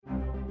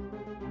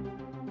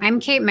I'm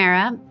Kate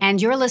Mara,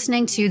 and you're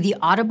listening to the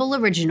Audible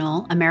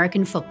original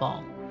American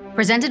Football,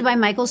 presented by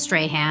Michael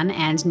Strahan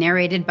and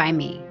narrated by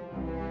me.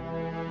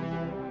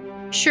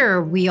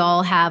 Sure, we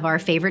all have our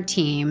favorite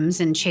teams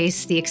and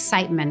chase the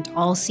excitement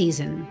all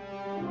season.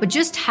 But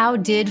just how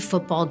did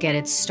football get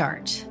its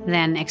start,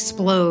 then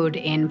explode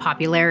in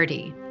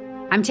popularity?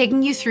 I'm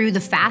taking you through the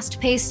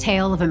fast-paced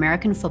tale of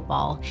American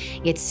football,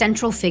 its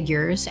central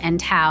figures,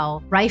 and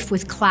how, rife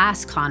with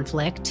class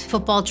conflict,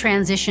 football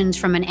transitions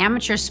from an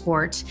amateur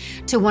sport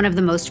to one of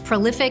the most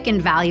prolific and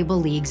valuable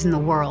leagues in the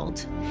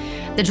world.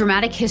 The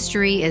dramatic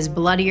history is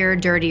bloodier,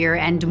 dirtier,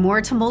 and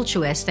more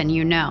tumultuous than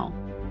you know.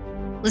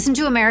 Listen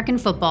to American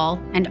Football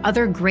and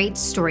other great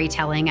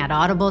storytelling at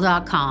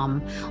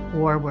audible.com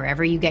or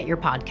wherever you get your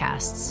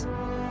podcasts.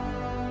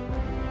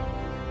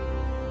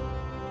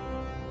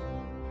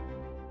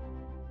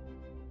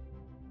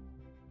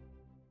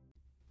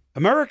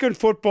 American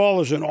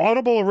Football is an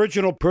Audible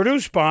original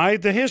produced by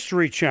the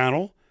History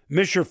Channel,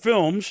 Misher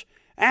Films,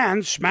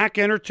 and Smack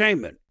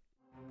Entertainment.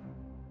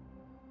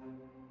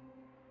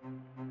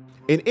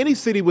 In any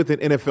city with an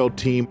NFL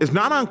team, it's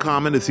not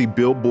uncommon to see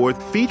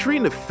billboards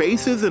featuring the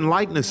faces and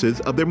likenesses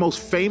of their most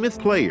famous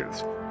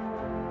players.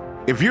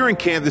 If you're in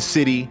Kansas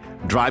City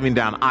driving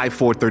down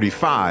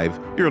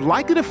I-435, you're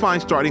likely to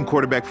find starting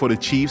quarterback for the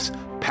Chiefs,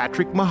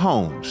 Patrick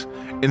Mahomes.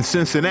 In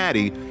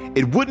Cincinnati,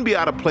 it wouldn't be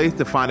out of place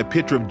to find a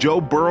picture of Joe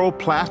Burrow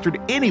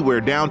plastered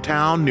anywhere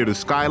downtown near the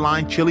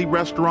Skyline Chili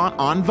restaurant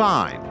on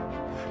Vine.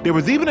 There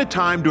was even a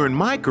time during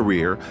my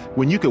career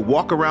when you could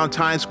walk around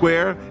Times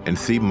Square and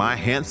see my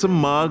handsome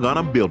mug on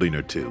a building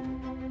or two.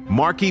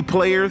 Marquee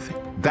players,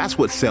 that's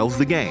what sells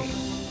the game.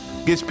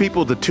 Gets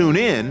people to tune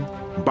in,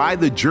 buy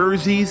the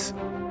jerseys,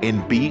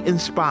 and be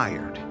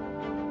inspired.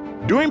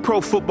 During pro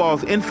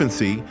football's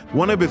infancy,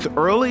 one of its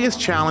earliest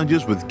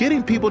challenges was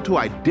getting people to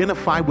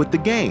identify with the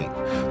game,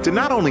 to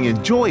not only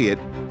enjoy it,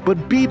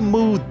 but be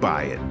moved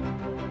by it.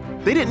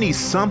 They didn't need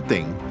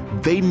something,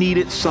 they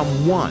needed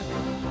someone.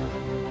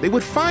 They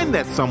would find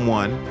that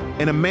someone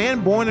in a man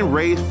born and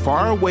raised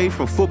far away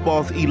from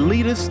football's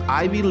elitist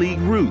Ivy League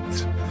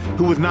roots,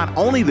 who was not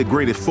only the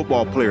greatest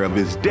football player of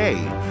his day,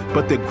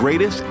 but the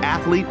greatest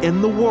athlete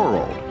in the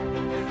world.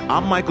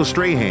 I'm Michael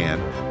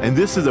Strahan, and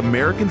this is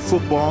American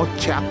Football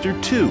Chapter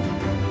 2,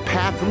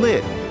 Path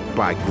Lit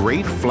by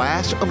Great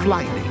Flash of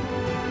Lightning.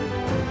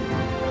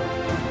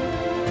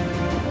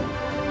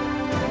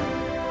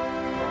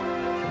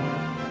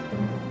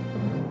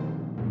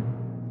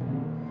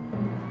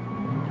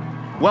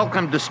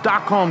 Welcome to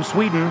Stockholm,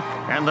 Sweden,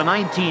 and the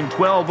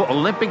 1912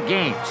 Olympic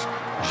Games,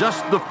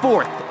 just the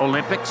fourth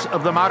Olympics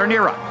of the modern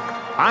era.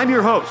 I'm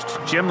your host,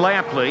 Jim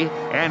Lampley,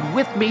 and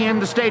with me in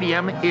the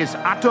stadium is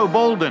Otto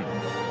Bolden.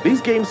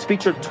 These games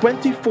feature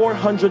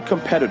 2,400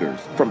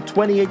 competitors from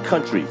 28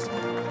 countries,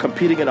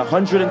 competing in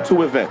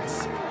 102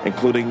 events,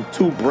 including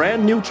 2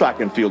 brand new track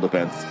and field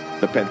events,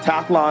 the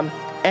pentathlon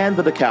and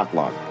the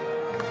decathlon.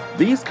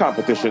 These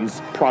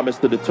competitions promise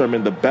to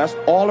determine the best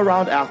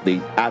all-around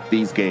athlete at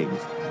these games.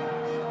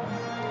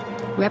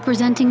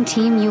 Representing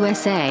Team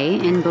USA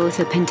in both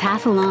the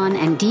pentathlon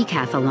and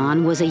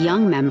decathlon was a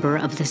young member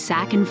of the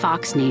Sac and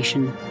Fox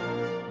Nation.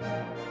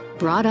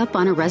 Brought up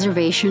on a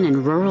reservation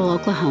in rural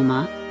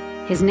Oklahoma,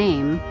 his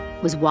name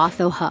was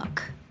Watho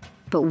Huck,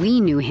 but we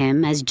knew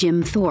him as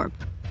Jim Thorpe,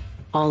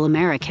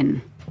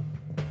 All-American.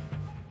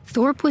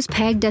 Thorpe was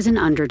pegged as an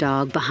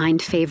underdog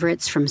behind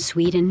favorites from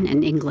Sweden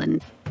and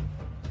England.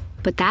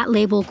 But that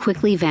label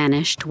quickly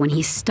vanished when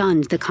he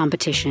stunned the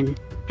competition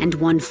and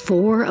won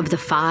 4 of the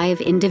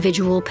 5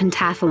 individual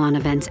pentathlon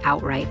events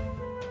outright,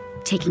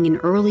 taking an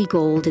early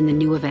gold in the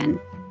new event.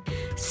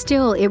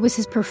 Still, it was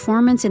his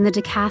performance in the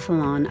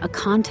decathlon, a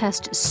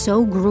contest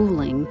so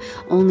grueling,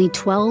 only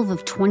 12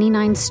 of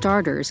 29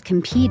 starters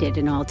competed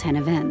in all 10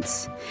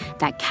 events,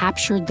 that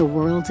captured the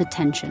world's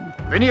attention.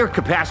 The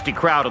near-capacity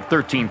crowd of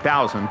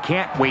 13,000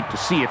 can't wait to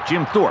see if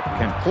Jim Thorpe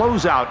can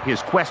close out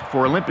his quest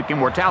for Olympic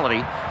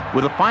immortality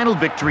with a final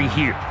victory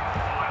here.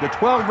 The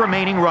 12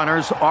 remaining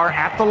runners are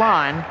at the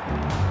line,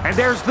 and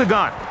there's the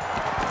gun.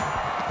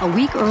 A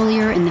week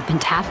earlier in the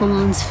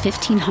pentathlon's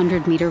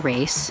 1,500-meter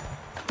race,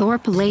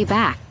 Thorpe lay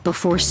back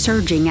before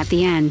surging at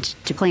the end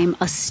to claim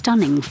a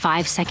stunning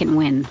 5-second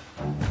win.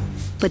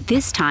 But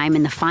this time,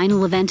 in the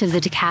final event of the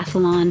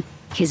decathlon,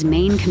 his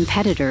main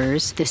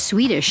competitors, the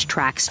Swedish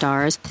track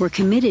stars, were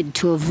committed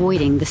to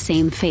avoiding the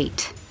same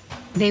fate.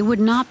 They would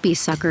not be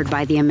suckered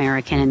by the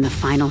American in the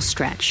final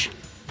stretch.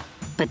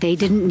 But they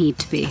didn't need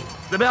to be.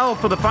 The bell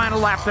for the final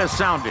lap has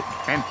sounded,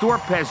 and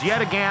Thorpe has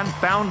yet again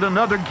found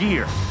another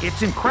gear.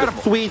 It's incredible.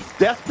 The Swedes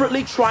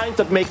desperately trying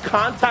to make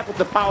contact with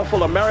the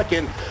powerful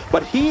American,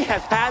 but he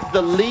has had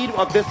the lead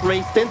of this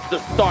race since the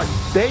start.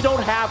 They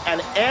don't have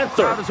an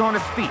answer. The crowd is on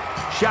its feet,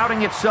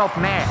 shouting itself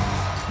mad.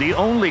 The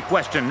only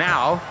question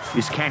now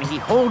is, can he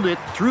hold it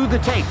through the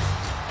tape?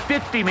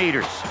 50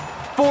 meters,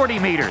 40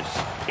 meters.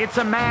 It's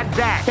a mad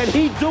dash. Can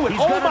he do it? He's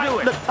gonna do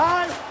it. The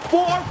time,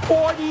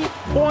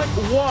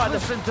 4:40.1.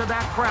 Listen to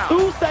that crowd.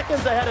 2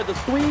 seconds ahead of the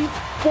Swedes,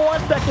 4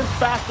 seconds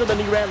faster than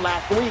he ran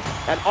last week,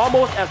 and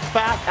almost as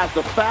fast as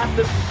the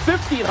fastest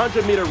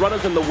 1,500-meter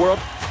runners in the world.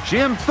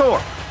 Jim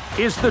Thorpe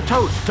is the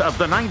toast of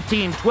the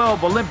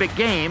 1912 Olympic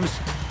Games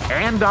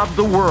and of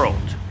the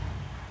world.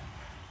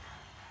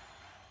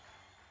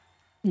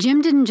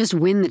 Jim didn't just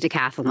win the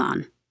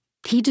decathlon.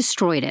 He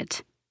destroyed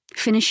it,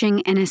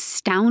 finishing an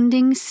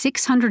astounding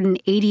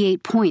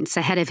 688 points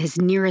ahead of his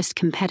nearest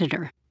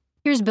competitor.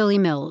 Here's Billy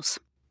Mills,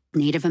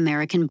 Native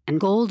American and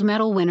gold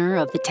medal winner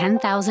of the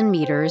 10,000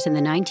 meters in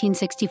the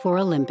 1964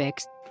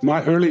 Olympics.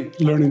 My early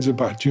learnings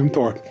about Jim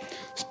Thorpe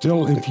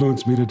still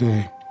influence me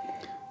today.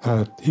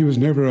 He was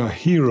never a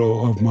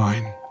hero of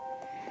mine.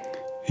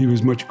 He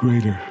was much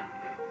greater.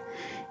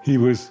 He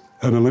was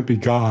an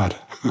Olympic god.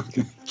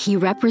 He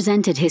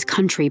represented his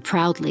country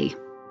proudly,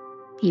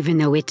 even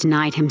though it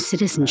denied him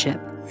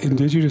citizenship.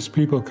 Indigenous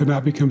people could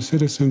not become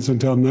citizens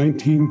until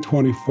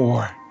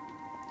 1924,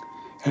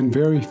 and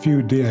very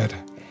few did,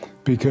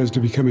 because to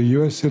become a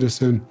U.S.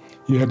 citizen,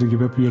 you had to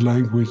give up your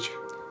language,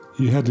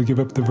 you had to give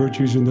up the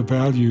virtues and the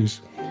values,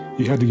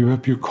 you had to give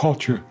up your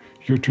culture,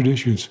 your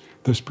traditions,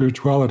 the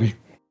spirituality.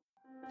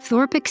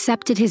 Thorpe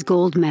accepted his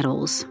gold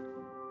medals,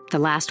 the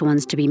last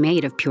ones to be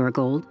made of pure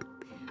gold,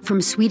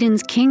 from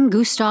Sweden's King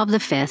Gustav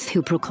V,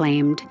 who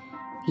proclaimed,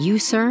 "You,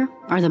 sir,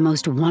 are the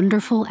most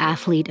wonderful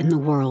athlete in the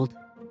world."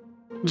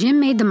 Jim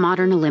made the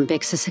modern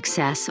Olympics a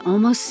success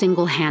almost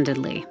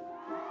single-handedly.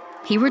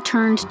 He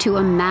returned to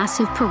a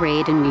massive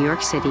parade in New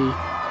York City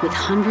with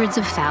hundreds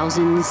of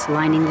thousands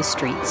lining the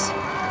streets.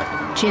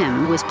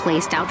 Jim was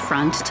placed out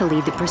front to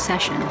lead the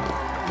procession,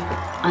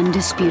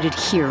 undisputed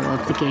hero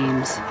of the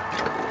Games.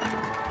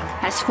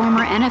 As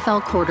former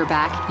NFL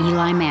quarterback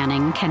Eli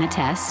Manning can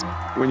attest,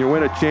 when you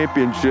win a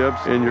championship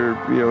and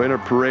you're in a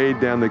parade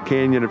down the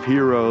Canyon of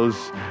Heroes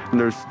and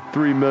there's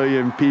 3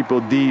 million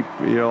people deep,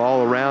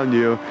 all around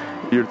you,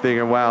 you're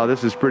thinking, wow,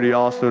 this is pretty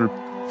awesome.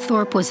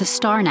 Thorpe was a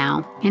star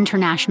now,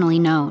 internationally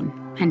known,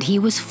 and he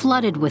was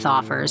flooded with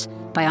offers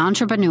by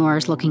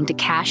entrepreneurs looking to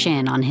cash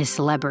in on his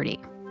celebrity.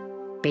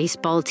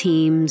 Baseball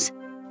teams,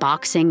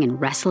 boxing and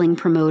wrestling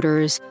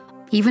promoters,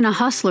 even a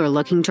hustler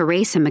looking to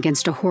race him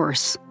against a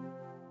horse.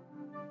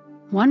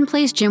 One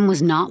place Jim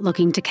was not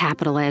looking to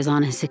capitalize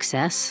on his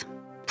success: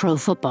 pro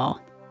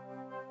football.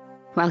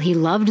 While he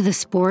loved the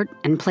sport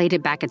and played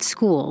it back at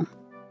school,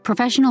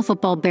 professional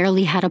football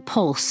barely had a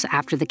pulse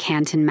after the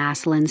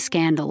Canton-Massillon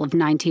scandal of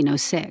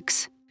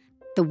 1906.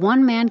 The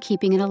one man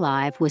keeping it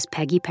alive was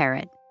Peggy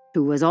Parrott,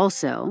 who was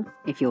also,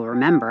 if you'll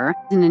remember,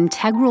 an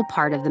integral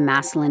part of the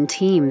Massillon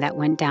team that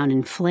went down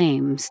in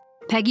flames.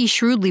 Peggy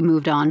shrewdly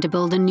moved on to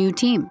build a new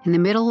team in the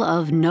middle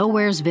of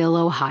Nowheresville,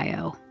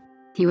 Ohio.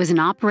 He was an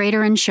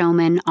operator and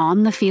showman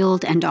on the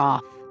field and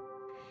off,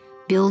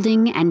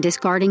 building and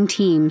discarding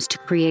teams to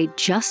create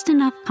just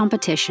enough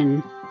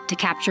competition to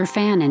capture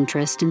fan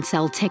interest and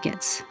sell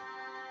tickets.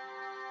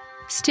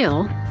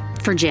 Still,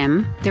 for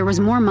Jim, there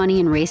was more money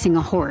in racing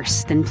a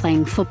horse than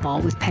playing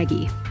football with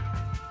Peggy.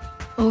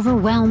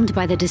 Overwhelmed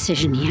by the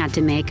decision he had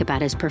to make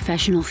about his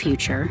professional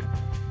future,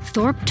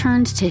 Thorpe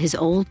turned to his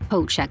old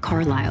coach at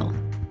Carlisle,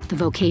 the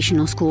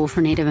vocational school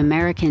for Native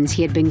Americans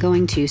he had been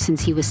going to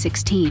since he was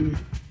 16.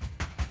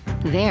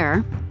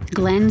 There,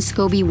 Glenn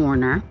Scobie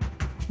Warner,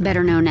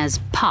 better known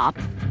as Pop,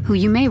 who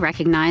you may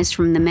recognize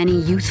from the many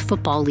youth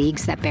football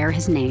leagues that bear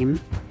his name,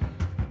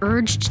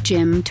 urged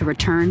Jim to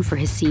return for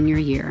his senior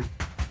year.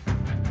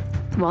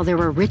 While there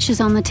were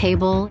riches on the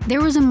table,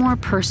 there was a more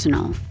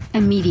personal,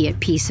 immediate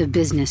piece of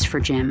business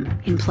for Jim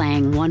in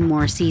playing one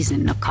more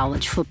season of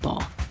college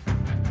football.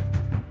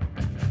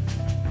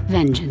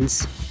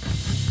 Vengeance.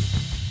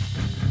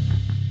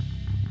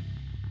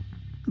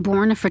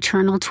 Born a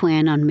fraternal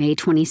twin on May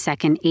 22,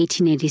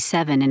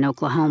 1887 in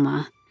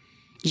Oklahoma,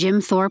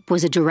 Jim Thorpe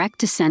was a direct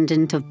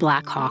descendant of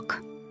Black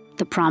Hawk,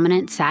 the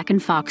prominent Sac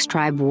and Fox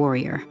tribe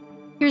warrior.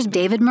 Here's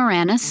David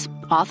Moranis,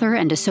 author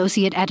and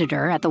associate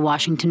editor at The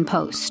Washington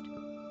Post.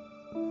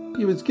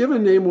 His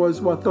given name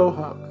was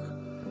Wathohawk,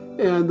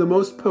 and the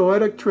most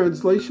poetic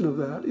translation of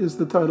that is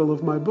the title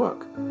of my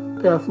book,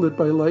 Path Lit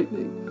by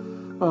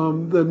Lightning.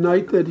 The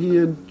night that he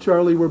and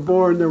Charlie were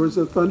born, there was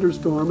a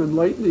thunderstorm, and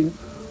lightning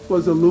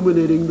was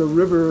illuminating the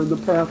river and the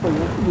path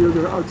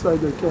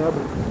outside their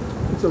cabin.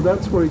 And so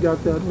that's where he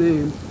got that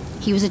name.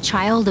 He was a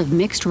child of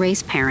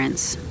mixed-race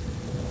parents.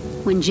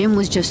 When Jim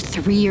was just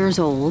 3 years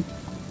old,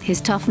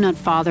 his tough-nut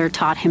father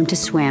taught him to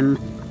swim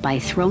by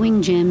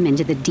throwing Jim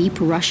into the deep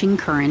rushing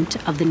current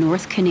of the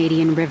North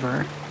Canadian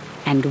River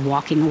and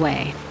walking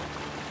away.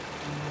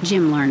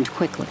 Jim learned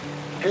quickly.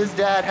 His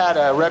dad had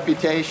a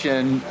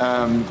reputation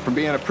for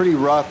being a pretty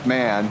rough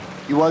man.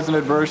 He wasn't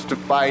adverse to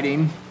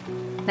fighting.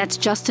 That's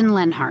Justin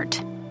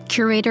Lenhart,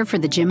 curator for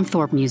the Jim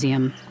Thorpe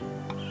Museum.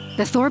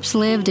 The Thorpes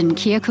lived in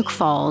Keokuk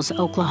Falls,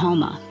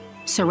 Oklahoma,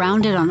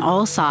 surrounded on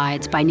all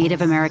sides by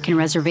Native American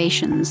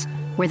reservations,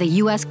 where the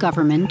U.S.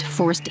 government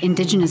forced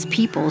indigenous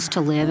peoples to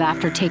live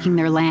after taking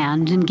their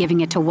land and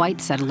giving it to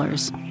white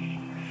settlers.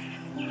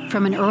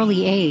 From an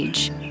early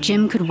age,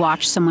 Jim could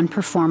watch someone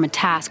perform a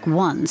task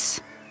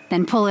once,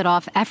 then pull it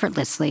off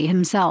effortlessly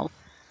himself.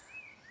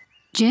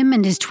 Jim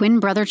and his twin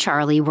brother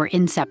Charlie were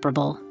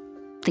inseparable,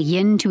 the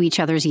yin to each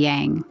other's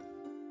yang.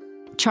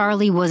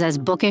 Charlie was as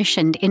bookish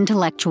and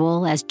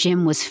intellectual as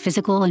Jim was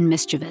physical and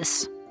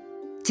mischievous.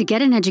 To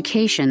get an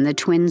education, the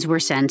twins were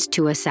sent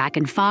to a Sac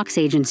and Fox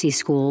agency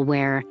school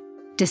where,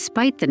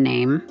 despite the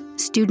name,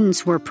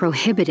 students were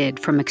prohibited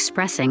from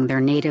expressing their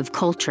native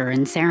culture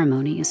and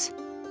ceremonies.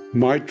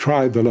 My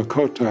tribe, the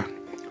Lakota,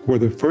 were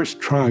the first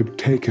tribe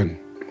taken.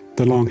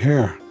 The long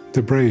hair,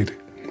 the braid,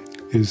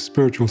 is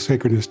spiritual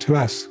sacredness to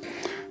us.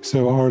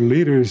 So our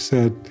leaders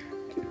said,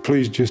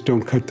 please just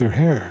don't cut their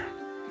hair.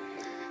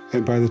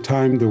 And by the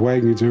time the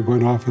wagons are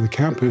going off of the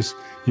campus,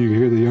 you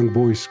hear the young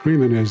boys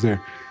screaming as their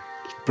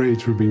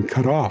braids were being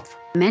cut off.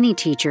 Many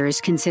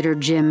teachers considered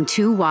Jim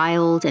too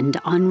wild and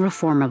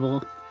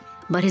unreformable,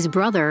 but his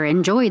brother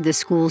enjoyed the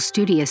school's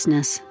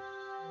studiousness.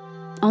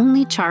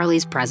 Only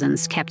Charlie's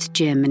presence kept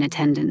Jim in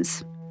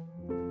attendance.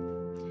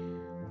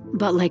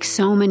 But like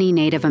so many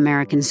Native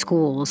American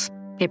schools,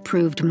 it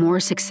proved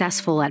more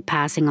successful at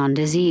passing on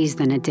disease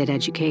than it did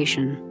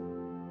education.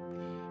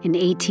 In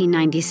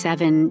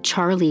 1897,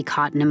 Charlie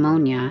caught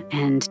pneumonia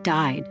and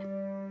died.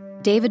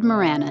 David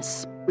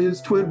Moranis.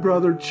 His twin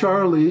brother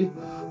Charlie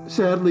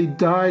sadly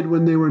died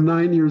when they were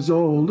 9 years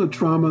old, a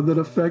trauma that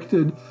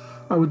affected,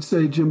 I would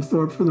say, Jim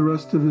Thorpe for the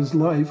rest of his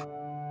life.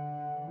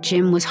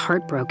 Jim was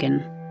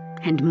heartbroken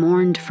and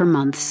mourned for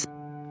months,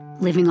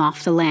 living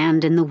off the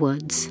land in the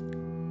woods.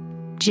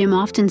 Jim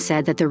often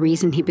said that the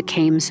reason he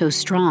became so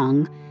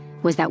strong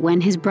was that when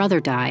his brother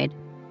died,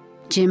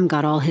 Jim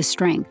got all his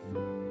strength.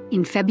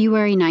 In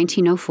February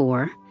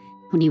 1904,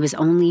 when he was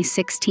only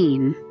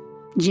 16,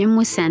 Jim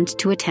was sent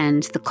to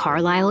attend the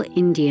Carlisle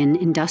Indian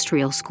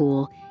Industrial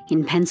School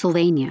in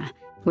Pennsylvania,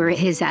 where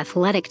his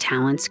athletic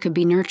talents could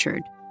be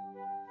nurtured.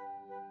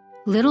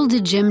 Little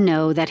did Jim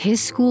know that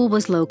his school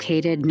was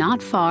located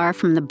not far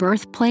from the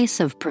birthplace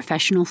of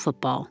professional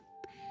football,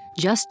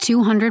 just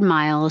 200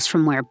 miles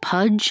from where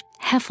Pudge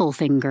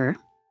Heffelfinger,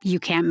 you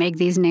can't make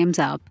these names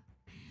up,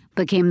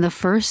 became the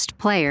first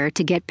player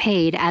to get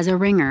paid as a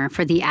ringer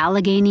for the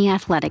Allegheny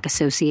Athletic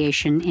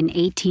Association in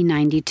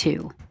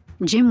 1892.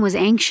 Jim was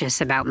anxious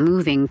about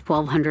moving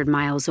 1,200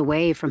 miles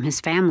away from his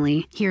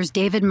family. Here's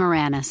David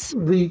Moranis.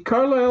 The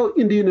Carlisle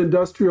Indian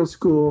Industrial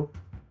School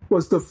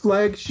was the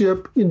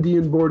flagship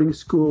Indian boarding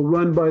school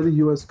run by the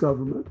U.S.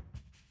 government.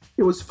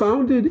 It was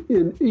founded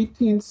in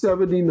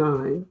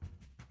 1879,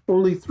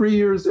 only 3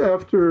 years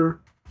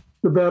after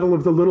the Battle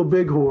of the Little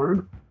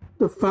Bighorn.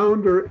 The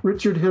founder,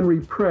 Richard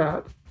Henry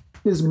Pratt,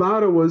 his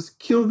motto was,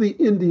 "Kill the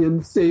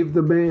Indian, save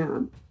the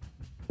man."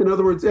 In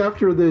other words,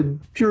 after the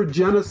pure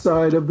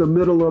genocide of the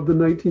middle of the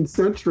 19th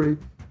century,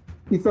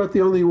 he thought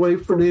the only way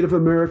for Native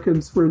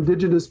Americans, for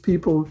indigenous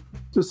people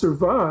to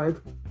survive,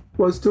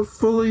 was to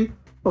fully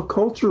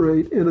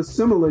acculturate and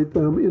assimilate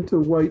them into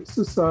white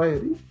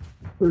society.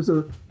 There's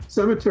a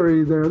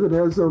cemetery there that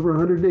has over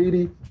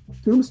 180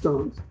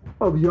 tombstones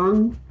of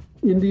young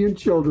Indian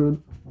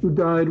children who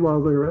died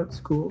while they were at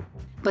school.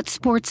 But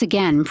sports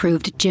again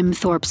proved Jim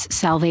Thorpe's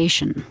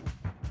salvation.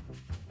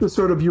 The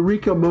sort of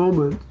eureka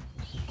moment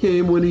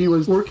came when he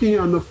was working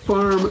on the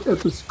farm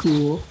at the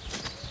school,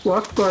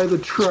 walked by the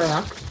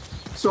track,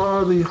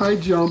 saw the high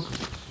jump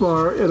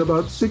bar at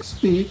about 6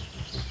 feet.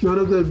 None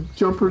of the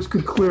jumpers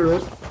could clear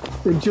it,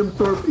 and Jim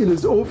Thorpe, in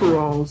his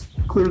overalls,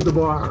 cleared the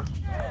bar.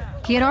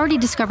 He had already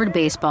discovered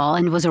baseball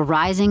and was a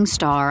rising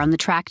star on the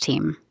track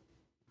team.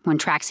 When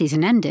track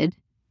season ended,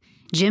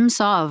 Jim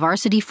saw a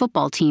varsity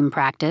football team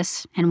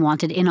practice and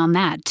wanted in on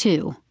that,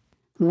 too.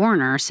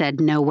 Warner said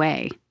no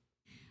way.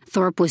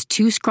 Thorpe was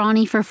too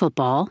scrawny for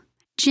football.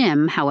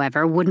 Jim,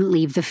 however, wouldn't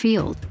leave the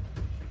field.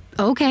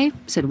 "Okay,"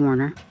 said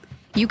Warner.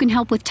 "You can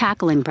help with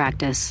tackling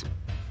practice."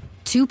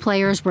 2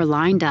 players were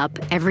lined up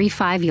every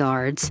 5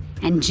 yards,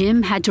 and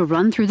Jim had to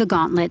run through the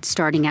gauntlet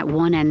starting at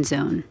one end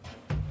zone.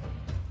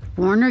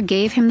 Warner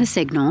gave him the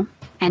signal,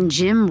 and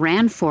Jim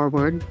ran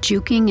forward,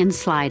 juking and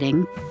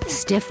sliding,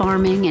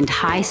 stiff-arming and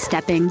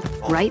high-stepping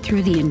right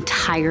through the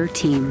entire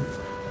team.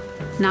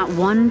 Not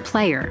one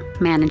player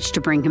managed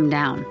to bring him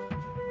down.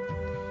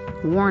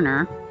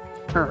 Warner,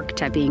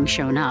 irked at being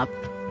shown up,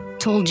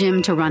 told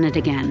Jim to run it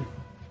again.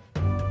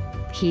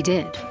 He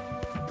did,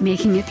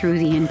 making it through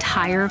the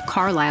entire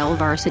Carlisle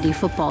varsity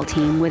football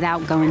team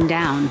without going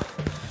down.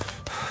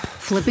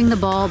 Flipping the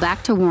ball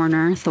back to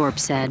Warner, Thorpe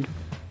said,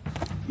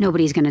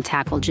 "Nobody's going to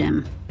tackle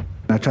Jim."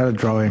 I try to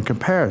draw in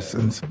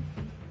comparisons.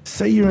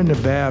 Say you're in the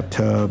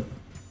bathtub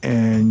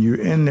and you're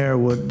in there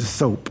with the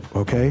soap,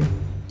 okay?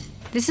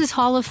 This is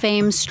Hall of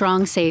Fame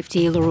strong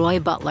safety Leroy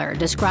Butler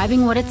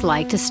describing what it's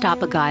like to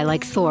stop a guy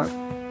like Thorpe.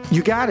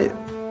 You got it,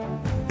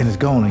 and it's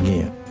gone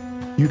again.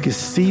 You can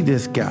see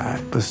this guy,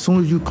 but as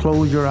soon as you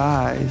close your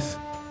eyes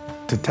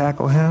to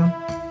tackle him,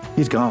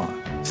 he's gone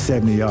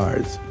 70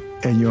 yards,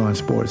 and you're on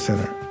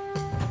SportsCenter.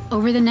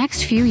 Over the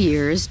next few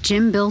years,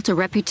 Jim built a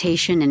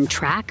reputation in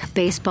track,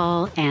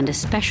 baseball, and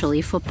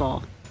especially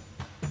football.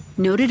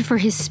 Noted for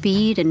his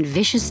speed and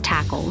vicious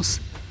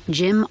tackles,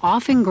 Jim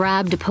often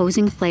grabbed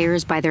opposing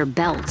players by their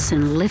belts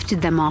and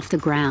lifted them off the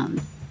ground,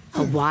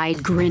 a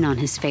wide grin on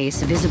his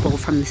face visible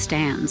from the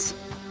stands.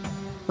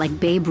 Like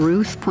Babe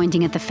Ruth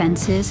pointing at the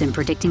fences and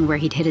predicting where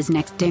he'd hit his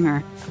next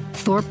dinger,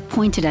 Thorpe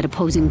pointed at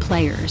opposing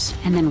players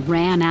and then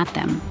ran at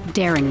them,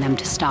 daring them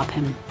to stop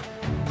him.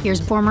 Here's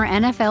former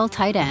NFL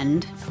tight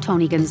end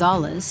Tony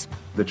Gonzalez.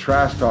 The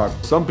trash talk,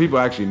 some people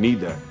actually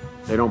need that.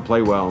 They don't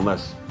play well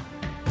unless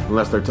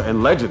they're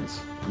and legends.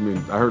 I mean,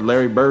 I heard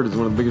Larry Bird is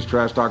one of the biggest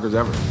trash talkers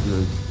ever.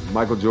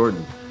 Michael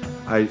Jordan.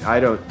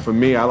 For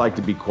me, I like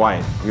to be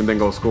quiet and then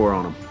go score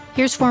on them.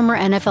 Here's former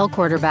NFL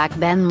quarterback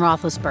Ben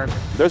Roethlisberger.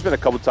 There's been a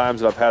couple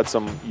times that I've had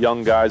some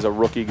young guys, a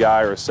rookie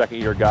guy or a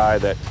second-year guy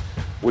that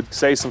would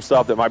say some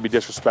stuff that might be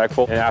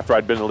disrespectful. And after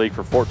I'd been in the league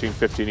for 14,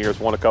 15 years,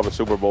 won a couple of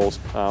Super Bowls,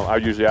 I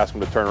would usually ask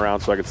him to turn around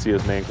so I could see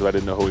his name because I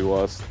didn't know who he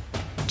was.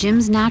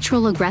 Jim's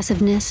natural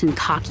aggressiveness and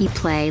cocky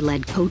play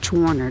led Coach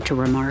Warner to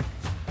remark,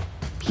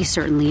 "He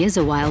certainly is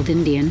a wild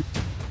Indian."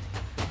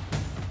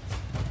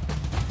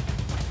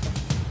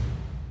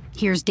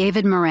 Here's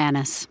David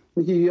Moranis.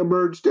 He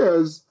emerged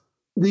as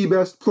the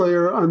best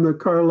player on the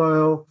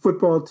Carlisle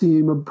football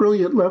team, a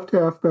brilliant left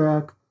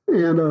halfback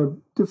and a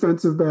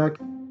defensive back.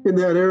 In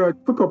that era,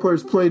 football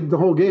players played the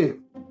whole game.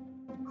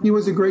 He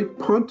was a great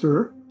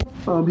punter.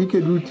 He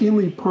could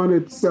routinely punt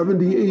at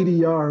 70, 80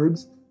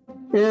 yards.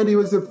 And he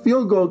was a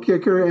field goal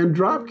kicker and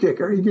drop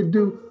kicker. He could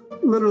do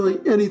literally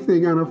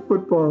anything on a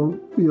football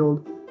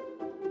field.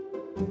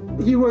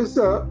 He was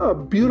a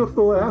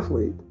beautiful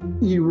athlete.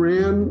 He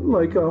ran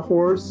like a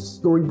horse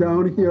going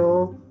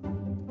downhill,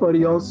 but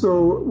he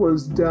also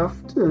was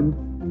deft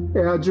and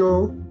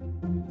agile,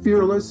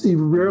 fearless. He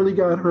rarely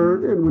got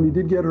hurt, and when he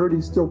did get hurt,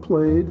 he still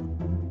played.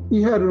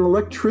 He had an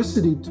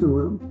electricity to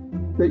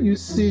him that you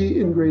see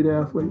in great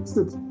athletes.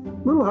 That's a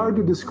little hard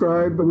to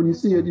describe, but when you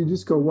see it, you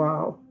just go,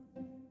 wow.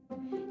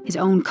 His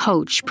own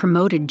coach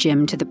promoted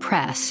Jim to the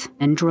press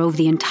and drove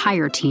the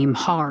entire team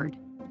hard.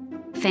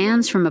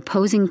 Fans from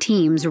opposing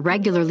teams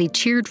regularly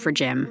cheered for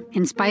Jim,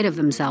 in spite of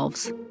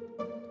themselves.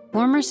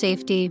 Former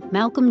safety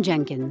Malcolm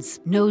Jenkins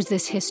knows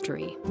this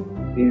history.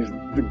 He's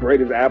the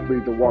greatest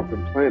athlete to walk the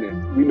planet.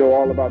 We know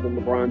all about the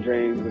LeBron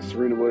James, the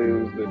Serena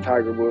Williams, the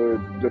Tiger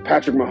Woods, the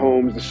Patrick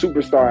Mahomes, the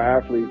superstar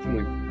athletes.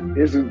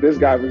 This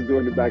guy was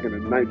doing it back in the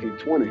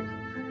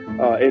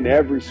 1920s in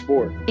every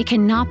sport. It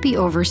cannot be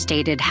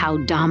overstated how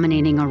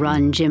dominating a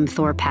run Jim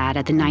Thorpe had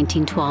at the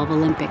 1912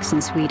 Olympics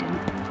in Sweden.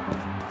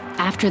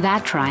 After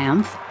that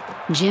triumph,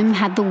 Jim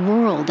had the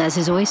world as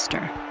his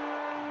oyster.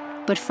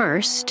 But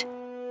first,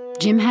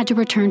 Jim had to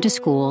return to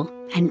school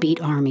and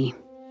beat Army.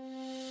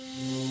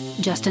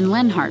 Justin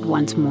Lenhart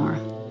once more.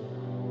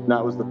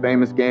 That was the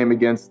famous game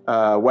against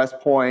West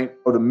Point.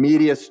 The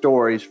media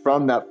stories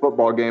from that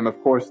football game,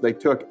 of course, they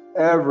took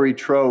every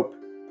trope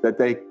that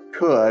they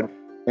could,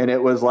 and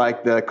it was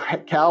like the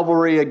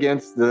cavalry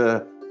against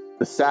the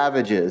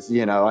savages,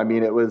 you know. I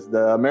mean, it was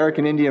the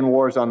American Indian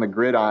Wars on the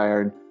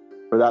gridiron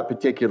for that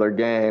particular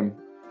game.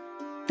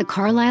 The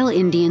Carlisle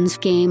Indians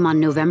game on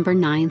November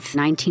 9th,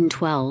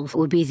 1912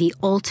 would be the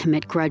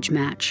ultimate grudge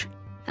match,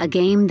 a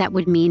game that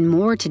would mean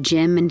more to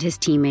Jim and his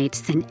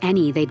teammates than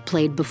any they'd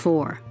played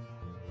before.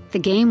 The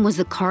game was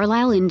the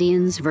Carlisle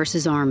Indians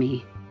versus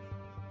Army.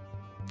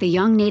 The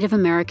young Native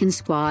American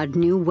squad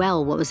knew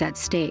well what was at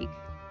stake.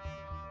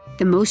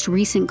 The most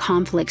recent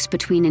conflicts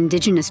between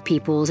indigenous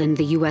peoples and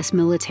the U.S.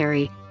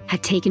 military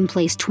had taken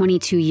place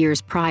 22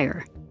 years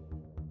prior.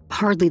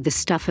 Hardly the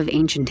stuff of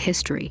ancient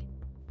history.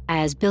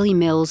 As Billy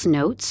Mills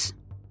notes,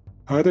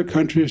 other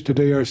countries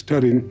today are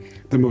studying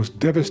the most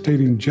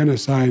devastating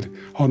genocide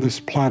on this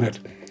planet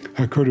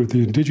occurred with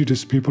the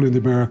indigenous people in the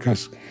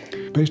Americas.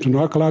 Based on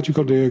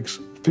archaeological digs,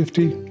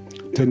 50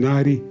 to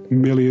 90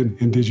 million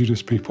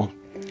indigenous people.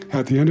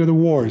 At the end of the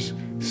wars,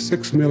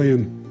 6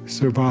 million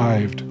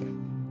survived.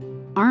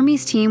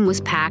 Army's team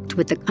was packed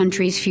with the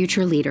country's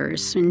future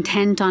leaders,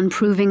 intent on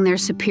proving their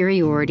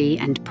superiority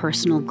and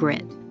personal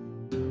grit.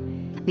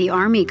 The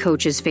Army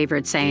coach's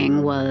favorite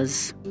saying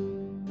was,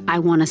 "I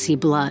want to see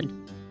blood."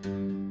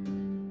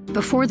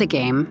 Before the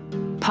game,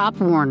 Pop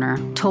Warner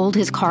told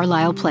his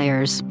Carlisle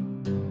players,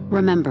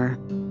 "Remember,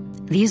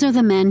 these are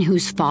the men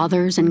whose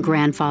fathers and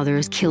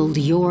grandfathers killed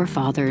your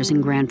fathers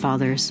and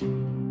grandfathers."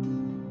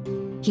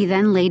 He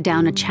then laid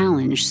down a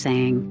challenge,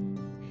 saying,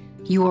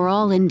 "You are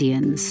all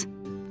Indians.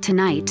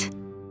 Tonight,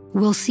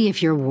 we'll see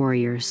if you're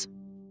warriors."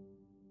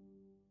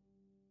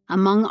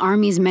 Among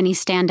Army's many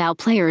standout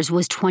players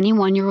was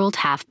 21-year-old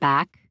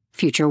halfback,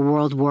 future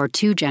World War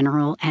II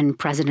general and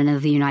President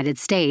of the United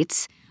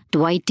States,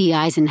 Dwight D.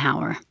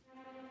 Eisenhower.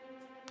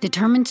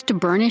 Determined to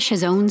burnish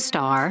his own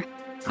star,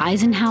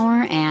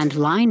 Eisenhower and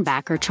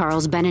linebacker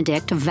Charles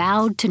Benedict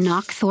vowed to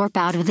knock Thorpe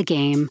out of the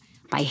game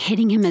by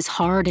hitting him as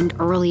hard and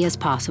early as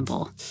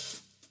possible.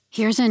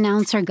 Here's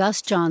announcer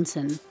Gus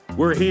Johnson.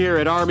 We're here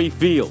at Army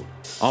Field,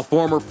 a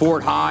former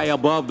fort high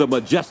above the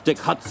majestic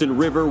Hudson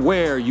River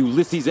where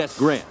Ulysses S.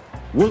 Grant,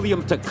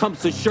 William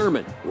Tecumseh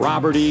Sherman,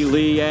 Robert E.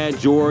 Lee, and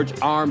George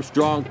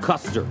Armstrong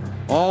Custer,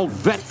 all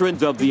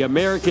veterans of the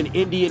American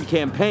Indian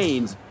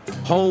campaigns,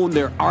 honed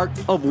their art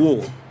of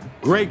war.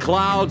 Gray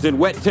clouds and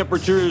wet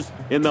temperatures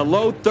in the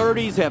low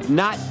 30s have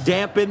not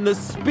dampened the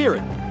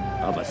spirit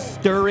of a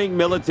stirring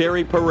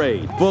military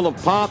parade full of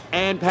pomp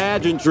and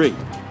pageantry.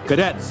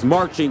 Cadets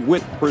marching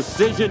with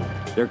precision,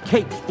 their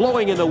capes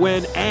flowing in the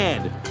wind,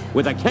 and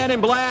with a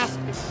cannon blast,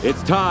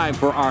 it's time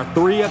for our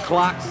 3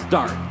 o'clock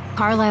start.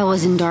 Carlisle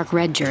was in dark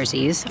red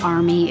jerseys,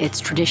 Army its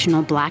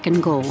traditional black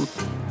and gold.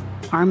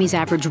 Army's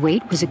average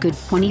weight was a good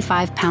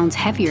 25 pounds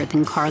heavier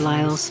than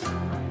Carlisle's,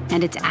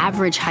 and its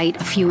average height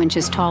a few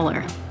inches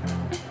taller.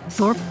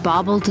 Thorpe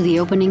bobbled to the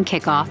opening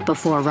kickoff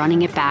before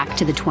running it back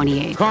to the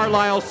 28.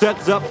 Carlisle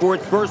sets up for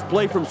its first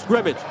play from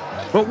scrimmage.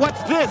 But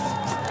what's this?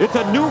 It's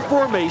a new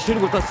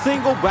formation with a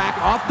single back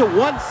off to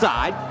one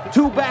side,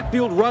 2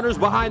 backfield runners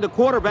behind the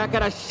quarterback,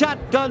 and a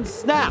shotgun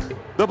snap.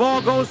 The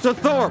ball goes to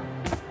Thorpe.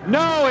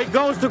 No, it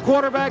goes to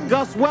quarterback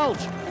Gus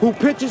Welch, who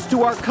pitches to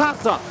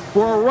Arcasa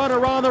for a run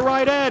around the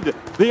right end.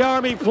 The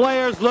Army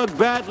players look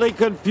badly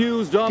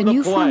confused on the play. The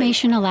new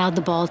formation allowed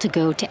the ball to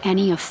go to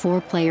any of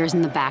 4 players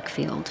in the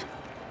backfield,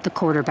 the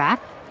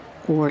quarterback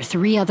or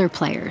 3 other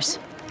players.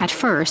 At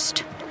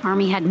first,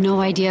 Army had no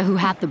idea who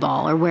had the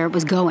ball or where it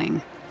was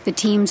going. The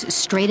team's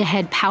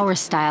straight-ahead power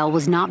style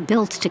was not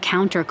built to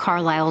counter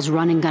Carlisle's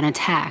run-and-gun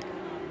attack.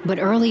 But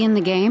early in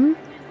the game,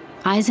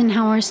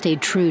 Eisenhower stayed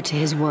true to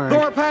his word.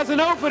 Thorpe has an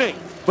opening,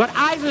 but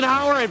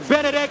Eisenhower and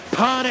Benedict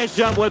punish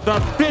him with a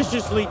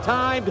viciously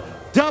timed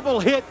double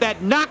hit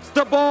that knocks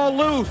the ball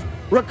loose.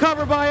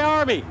 Recovered by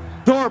Army.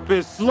 Thorpe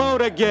is slow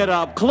to get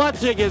up,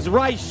 clutching his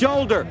right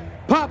shoulder.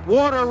 Pop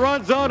Warner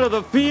runs onto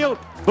the field,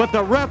 but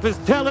the ref is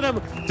telling him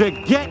to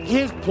get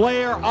his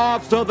player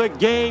off so the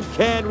game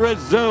can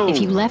resume. If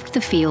you left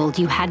the field,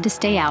 you had to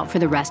stay out for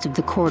the rest of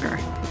the quarter.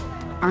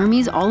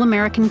 Army's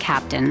All-American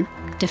captain,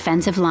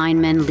 defensive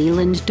lineman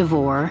Leland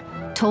DeVore,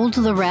 told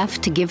the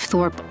ref to give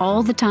Thorpe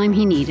all the time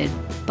he needed,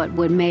 but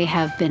what may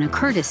have been a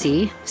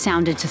courtesy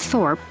sounded to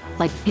Thorpe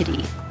like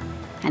pity,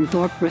 and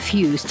Thorpe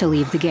refused to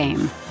leave the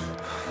game.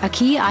 A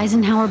key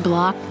Eisenhower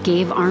block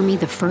gave Army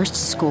the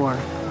first score,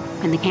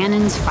 and the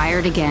cannons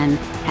fired again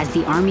as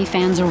the Army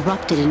fans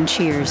erupted in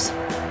cheers.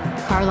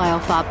 Carlisle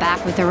fought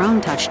back with their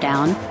own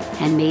touchdown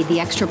and made the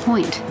extra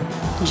point.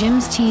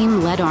 Jim's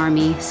team led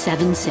Army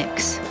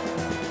 7-6.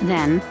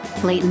 Then,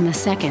 late in the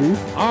second,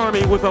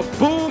 Army with a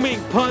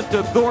booming punt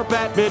to Thorpe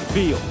at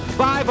midfield.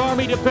 5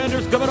 Army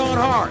defenders coming on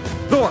hard.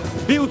 Thorpe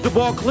views the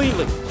ball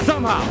cleanly,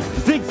 somehow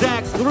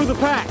zigzags through the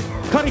pack,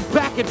 cutting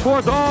back and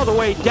forth all the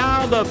way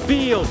down the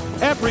field.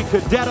 Every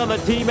cadet on the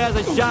team has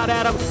a shot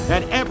at him,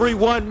 and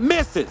everyone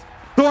misses.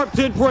 Thorpe's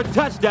in for a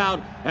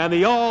touchdown, and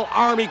the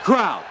all-Army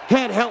crowd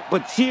can't help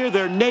but cheer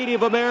their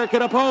Native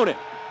American opponent.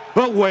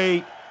 But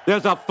wait.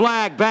 There's a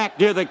flag back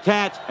near the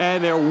catch,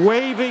 and they're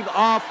waving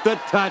off the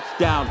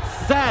touchdown.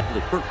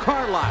 Sadly for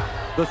Carlisle,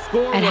 the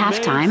score at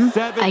halftime,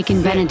 7-6. Ike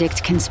and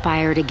Benedict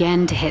conspired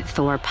again to hit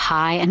Thorpe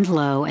high and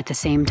low at the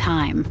same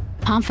time,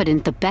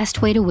 confident the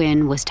best way to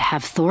win was to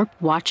have Thorpe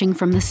watching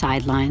from the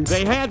sidelines.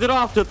 They hand it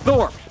off to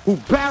Thorpe, who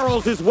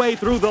barrels his way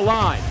through the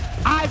line.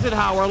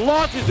 Eisenhower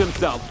launches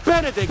himself.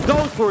 Benedict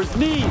goes for his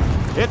knees.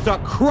 It's a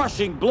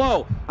crushing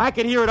blow. I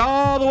can hear it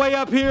all the way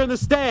up here in the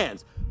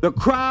stands. The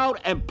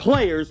crowd and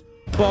players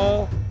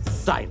fall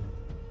silent.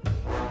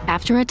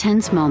 After a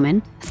tense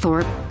moment,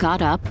 Thorpe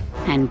got up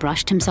and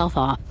brushed himself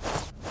off.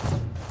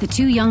 The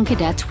 2 young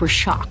cadets were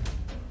shocked,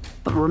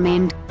 but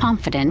remained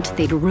confident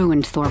they'd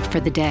ruined Thorpe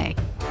for the day.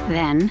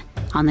 Then,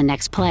 on the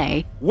next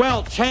play,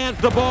 Welch hands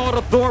the ball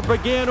to Thorpe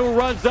again, who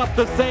runs up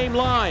the same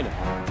line.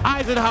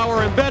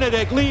 Eisenhower and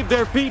Benedict leave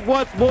their feet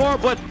once more,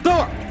 but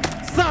Thorpe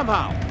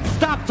somehow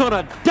stops on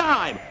a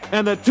dime,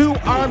 and the 2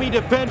 Army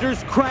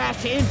defenders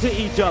crash into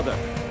each other.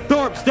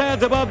 Thorpe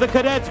stands above the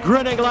cadets,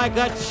 grinning like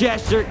a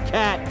Cheshire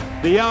cat.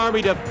 The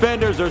Army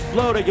defenders are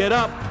slow to get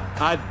up.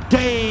 A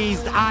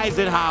dazed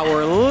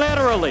Eisenhower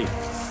literally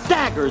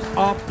staggers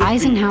off the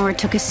Eisenhower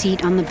took a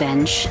seat on the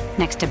bench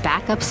next to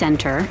backup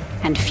center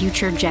and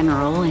future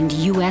general and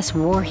U.S.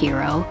 war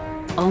hero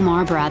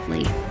Omar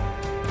Bradley.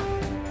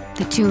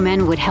 The 2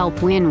 men would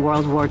help win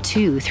World War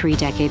II 3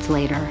 decades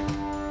later.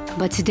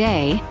 But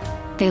today,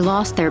 they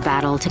lost their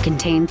battle to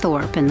contain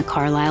Thorpe and the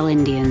Carlisle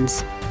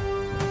Indians.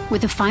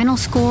 With a final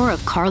score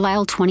of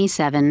Carlisle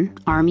 27,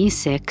 Army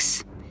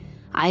 6,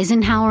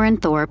 Eisenhower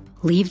and Thorpe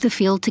leave the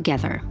field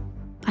together,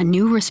 a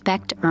new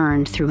respect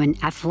earned through an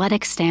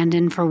athletic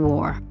stand-in for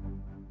war.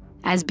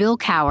 As Bill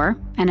Cowher,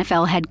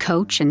 NFL head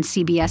coach and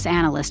CBS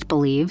analyst,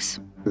 believes,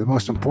 the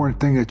most important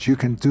thing that you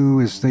can do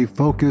is stay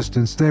focused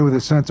and stay with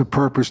a sense of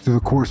purpose through the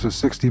course of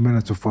 60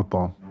 minutes of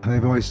football.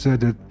 They've always said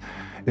that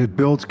it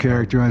builds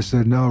character. I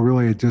said, no,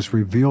 really, it just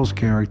reveals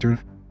character.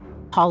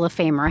 Hall of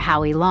Famer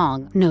Howie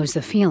Long knows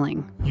the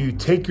feeling. You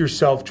take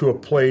yourself to a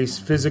place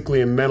physically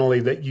and mentally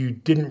that you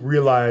didn't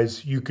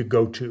realize you could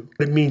go to.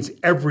 It means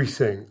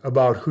everything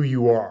about who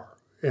you are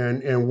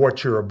and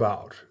what you're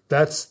about.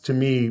 That's, to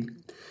me,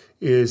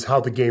 is how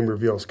the game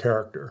reveals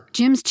character.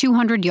 Jim's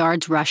 200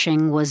 yards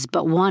rushing was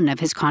but one of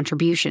his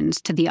contributions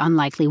to the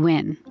unlikely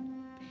win.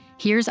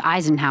 Here's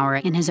Eisenhower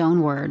in his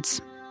own words.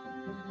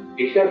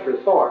 Except for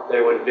Thorpe,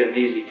 they would have been an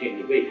easy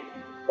team to beat.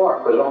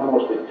 Thorpe was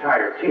almost the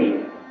entire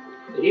team.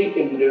 He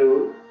can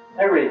do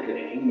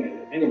everything,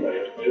 and anybody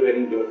else can do it,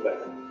 he can do it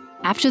better.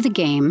 After the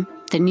game,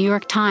 the New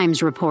York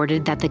Times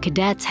reported that the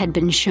cadets had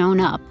been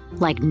shown up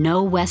like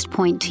no West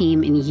Point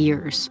team in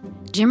years.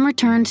 Jim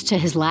returned to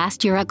his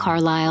last year at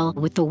Carlisle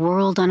with the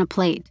world on a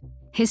plate.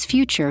 His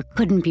future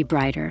couldn't be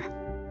brighter.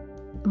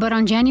 But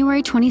on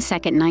January 22,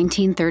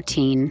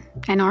 1913,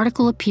 an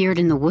article appeared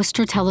in the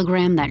Worcester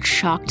Telegram that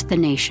shocked the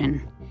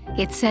nation.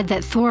 It said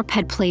that Thorpe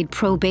had played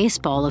pro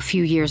baseball a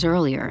few years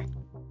earlier,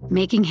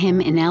 making him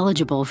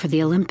ineligible for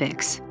the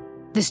Olympics.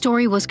 The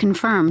story was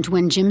confirmed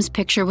when Jim's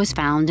picture was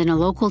found in a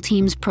local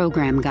team's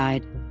program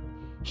guide.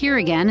 Here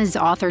again is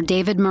author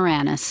David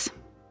Moranis.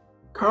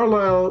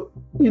 Carlisle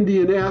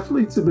Indian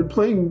athletes had been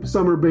playing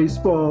summer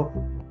baseball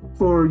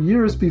for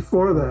years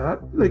before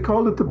that. They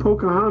called it the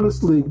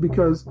Pocahontas League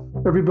because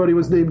everybody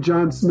was named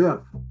John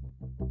Smith.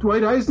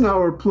 Dwight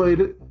Eisenhower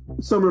played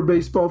summer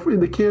baseball in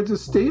the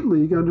Kansas State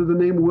League under the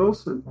name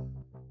Wilson.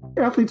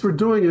 Athletes were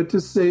doing it to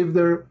save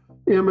their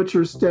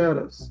amateur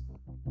status.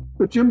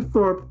 But Jim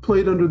Thorpe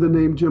played under the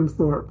name Jim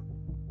Thorpe.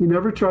 He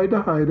never tried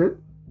to hide it.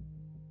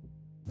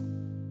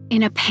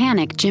 In a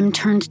panic, Jim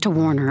turned to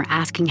Warner,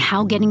 asking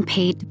how getting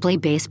paid to play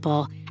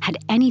baseball had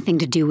anything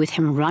to do with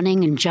him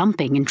running and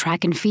jumping in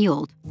track and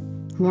field.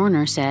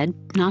 Warner said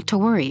not to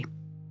worry.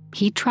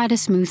 He'd try to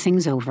smooth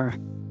things over.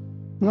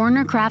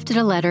 Warner crafted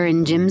a letter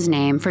in Jim's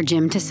name for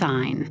Jim to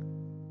sign,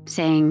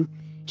 saying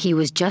he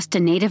was just a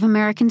Native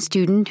American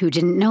student who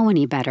didn't know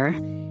any better,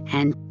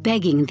 and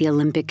begging the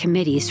Olympic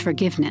Committee's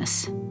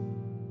forgiveness.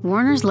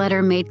 Warner's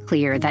letter made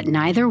clear that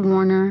neither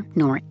Warner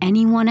nor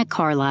anyone at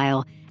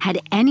Carlisle had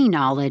any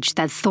knowledge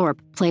that Thorpe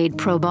played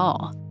pro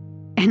ball.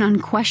 An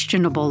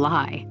unquestionable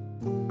lie.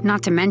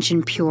 Not to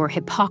mention pure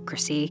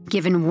hypocrisy,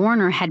 given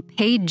Warner had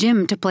paid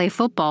Jim to play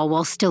football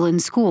while still in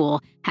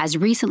school as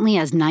recently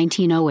as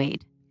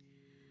 1908.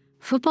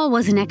 Football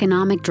was an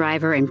economic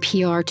driver and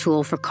PR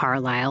tool for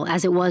Carlisle,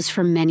 as it was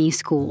for many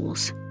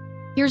schools.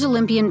 Here's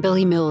Olympian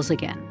Billy Mills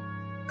again.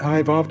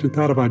 I've often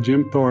thought about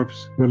Jim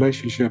Thorpe's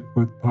relationship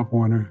with Pop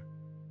Warner.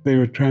 They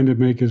were trying to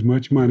make as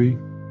much money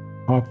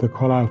off the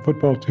Carlisle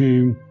football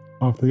team,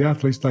 off the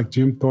athletes like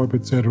Jim Thorpe,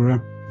 etc.,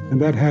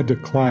 and that had to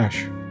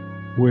clash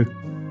with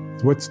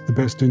what's the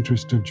best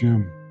interest of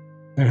Jim.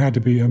 There had to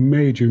be a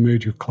major,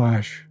 major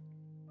clash.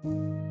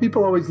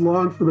 People always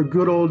longed for the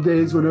good old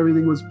days when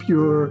everything was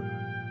pure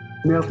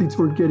and athletes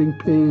weren't getting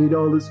paid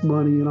all this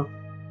money,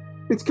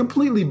 It's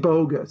completely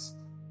bogus.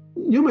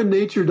 Human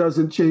nature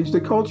doesn't change.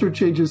 The culture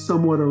changes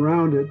somewhat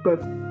around it.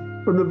 But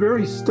from the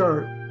very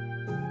start,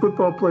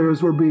 football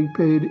players were being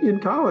paid in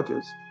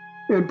colleges.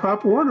 And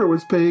Pop Warner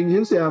was paying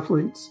his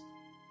athletes.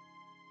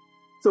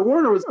 So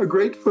Warner was a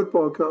great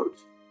football coach.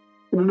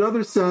 In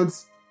another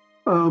sense,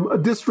 a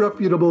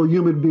disreputable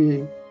human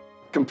being.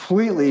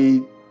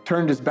 Completely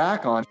turned his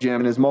back on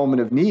Jim in his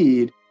moment of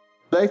need.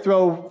 They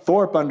throw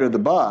Thorpe under the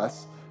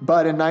bus.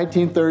 But in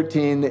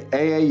 1913, the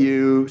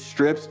AAU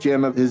strips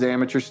Jim of his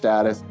amateur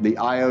status. The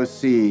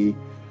IOC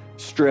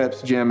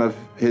strips Jim of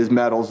his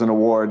medals and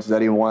awards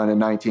that he won in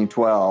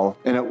 1912.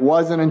 And it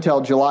wasn't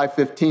until July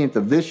 15th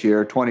of this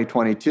year,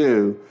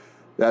 2022,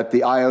 that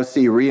the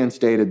IOC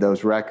reinstated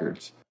those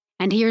records.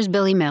 And here's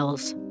Billy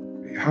Mills.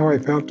 How I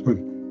felt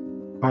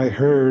when I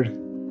heard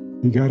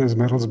he got his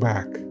medals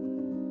back.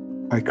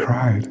 I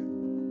cried.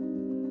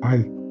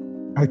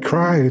 I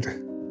cried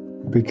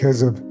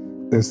because of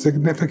the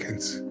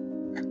significance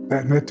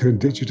that meant to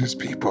Indigenous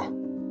people.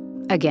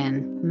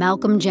 Again,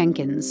 Malcolm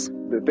Jenkins.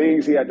 The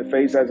things he had to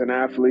face as an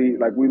athlete,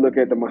 like we look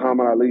at the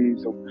Muhammad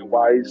Ali's and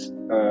why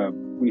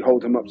we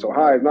hold him up so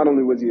high. Not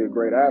only was he a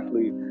great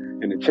athlete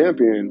and a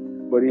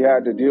champion, but he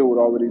had to deal with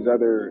all of these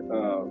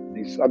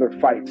other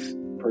fights,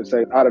 per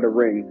se, out of the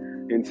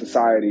ring in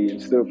society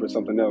and still for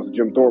something else.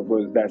 Jim Thorpe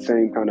was that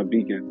same kind of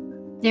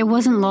beacon. It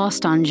wasn't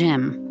lost on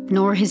Jim,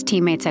 nor his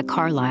teammates at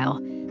Carlisle,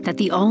 that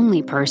the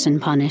only person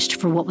punished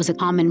for what was a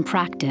common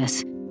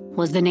practice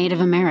was the Native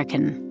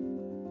American.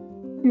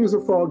 He was a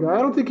fall guy. I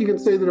don't think you can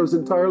say that it was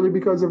entirely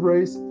because of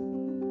race,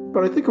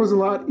 but I think it was a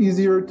lot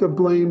easier to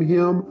blame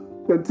him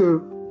than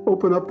to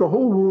open up the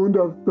whole wound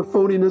of the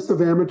phoniness of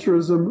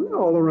amateurism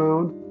all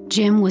around.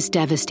 Jim was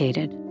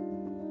devastated.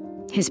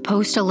 His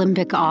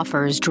post-Olympic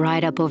offers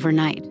dried up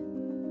overnight.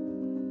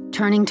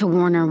 Turning to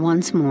Warner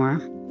once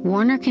more,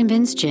 Warner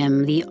convinced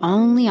Jim the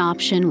only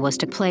option was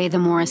to play the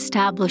more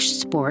established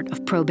sport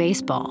of pro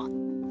baseball,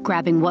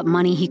 grabbing what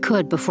money he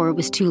could before it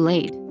was too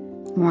late.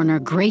 Warner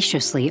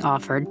graciously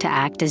offered to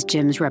act as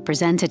Jim's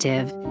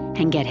representative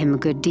and get him a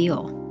good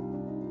deal,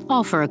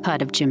 all for a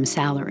cut of Jim's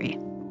salary.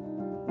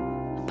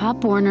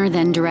 Pop Warner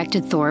then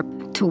directed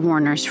Thorpe to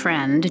Warner's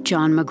friend,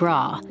 John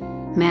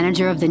McGraw,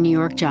 manager of the New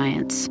York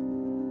Giants.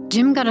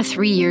 Jim got a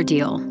 3-year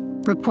deal,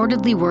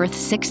 reportedly worth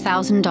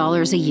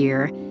 $6,000 a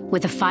year,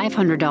 with a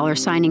 $500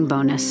 signing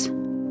bonus.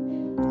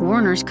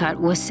 Warner's cut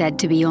was said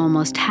to be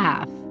almost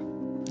half,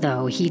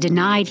 though he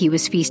denied he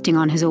was feasting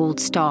on his old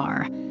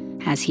star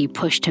as he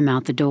pushed him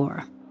out the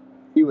door.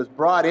 He was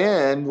brought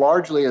in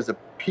largely as a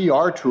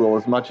PR tool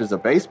as much as a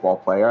baseball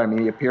player. I mean,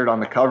 he appeared on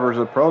the covers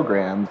of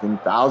programs,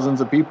 and thousands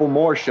of people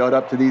more showed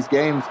up to these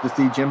games to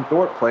see Jim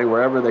Thorpe play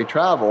wherever they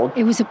traveled.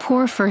 It was a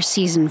poor first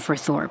season for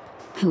Thorpe.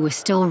 who was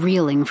still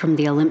reeling from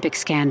the Olympic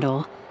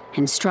scandal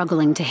and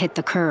struggling to hit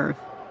the curve.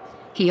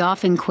 He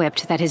often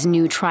quipped that his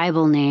new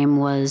tribal name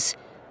was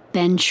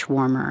Bench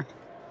Warmer.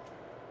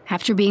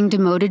 After being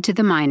demoted to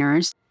the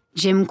minors,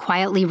 Jim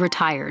quietly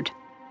retired,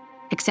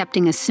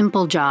 accepting a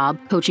simple job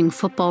coaching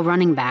football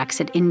running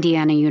backs at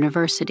Indiana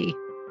University.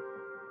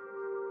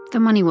 The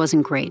money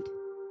wasn't great,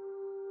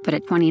 but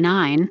at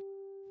 29,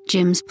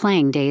 Jim's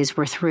playing days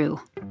were through.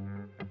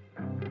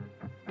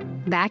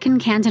 Back in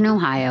Canton,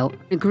 Ohio,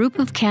 a group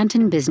of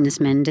Canton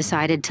businessmen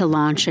decided to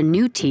launch a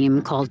new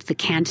team called the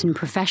Canton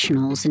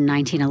Professionals in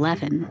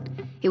 1911.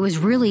 It was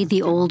really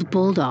the old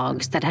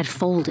Bulldogs that had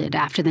folded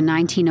after the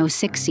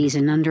 1906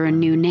 season under a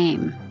new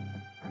name.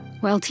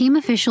 While team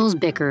officials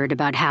bickered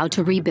about how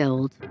to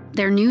rebuild,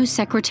 their new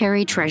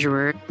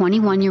secretary-treasurer,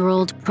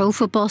 21-year-old pro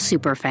football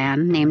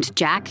superfan named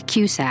Jack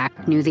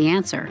Cusack, knew the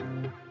answer.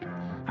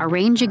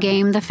 Arrange a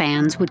game the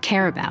fans would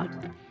care about,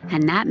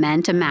 and that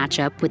meant a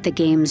matchup with the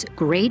game's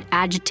great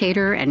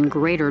agitator and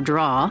greater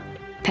draw,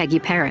 Peggy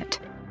Parrott.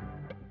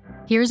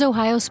 Here's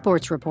Ohio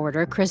sports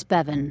reporter Chris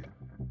Bevan.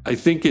 I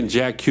think in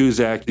Jack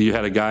Cusack, you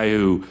had a guy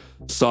who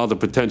saw the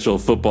potential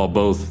of football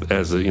both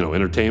as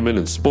entertainment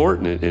and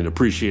sport and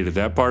appreciated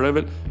that part of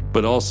it,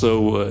 but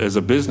also as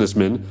a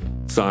businessman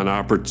saw an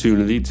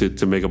opportunity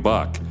to make a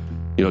buck.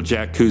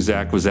 Jack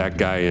Cusack was that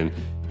guy in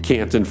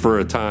Canton for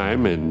a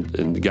time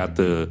and got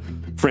the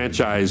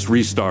franchise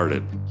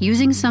restarted.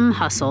 Using some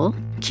hustle,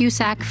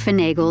 Cusack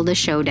finagled a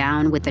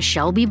showdown with the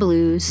Shelby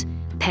Blues,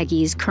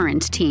 Peggy's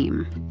current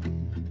team.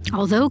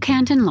 Although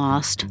Canton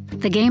lost,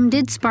 the game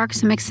did spark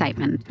some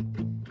excitement.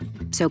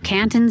 So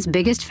Canton's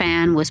biggest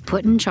fan was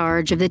put in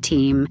charge of the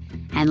team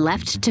and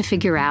left to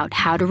figure out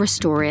how to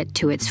restore it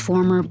to its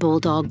former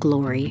Bulldog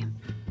glory.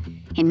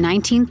 In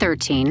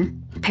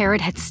 1913,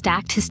 Parrott had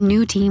stacked his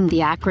new team,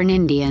 the Akron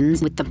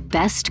Indians, with the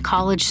best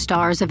college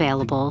stars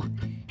available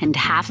and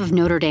half of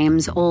Notre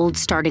Dame's old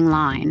starting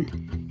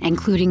line,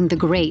 including the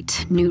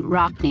great Knute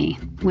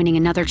Rockne, winning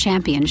another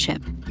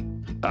championship.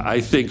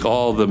 I think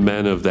all the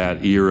men of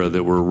that era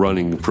that were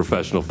running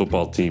professional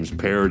football teams,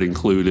 Parrott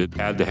included,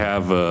 had to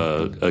have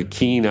a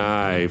keen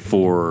eye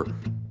for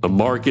a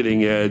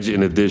marketing edge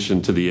in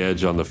addition to the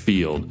edge on the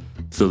field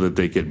so that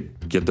they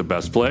could get the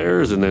best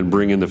players and then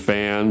bring in the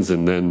fans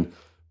and then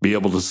be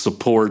able to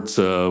support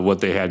what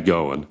they had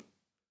going.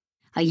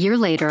 A year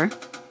later,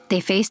 they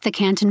faced the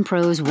Canton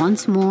Pros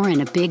once more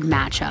in a big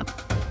matchup,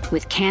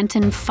 with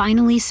Canton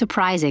finally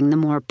surprising the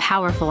more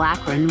powerful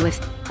Akron with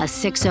a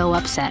 6-0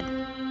 upset.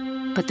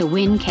 But the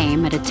win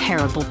came at a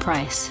terrible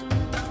price.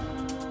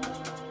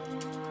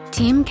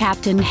 Team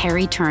captain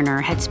Harry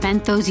Turner had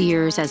spent those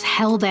years as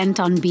hell-bent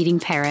on beating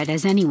Parrott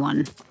as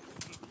anyone.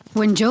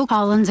 When Joe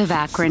Collins of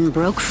Akron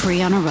broke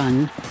free on a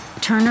run,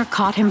 Turner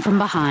caught him from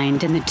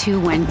behind and the two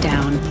went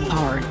down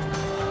hard.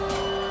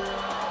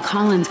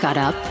 Collins got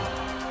up,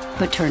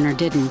 but Turner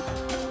didn't.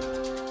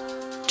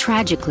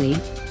 Tragically,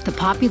 the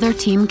popular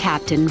team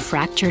captain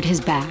fractured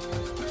his back.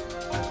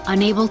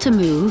 Unable to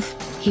move,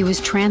 he was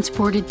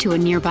transported to a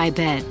nearby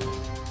bed.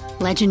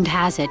 Legend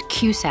has it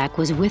Cusack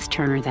was with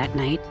Turner that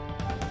night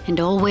and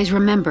always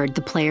remembered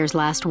the player's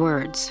last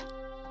words.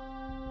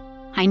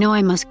 "I know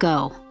I must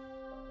go,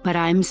 but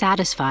I'm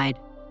satisfied,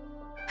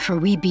 for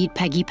we beat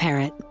Peggy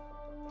Parrott."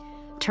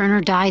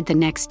 Turner died the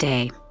next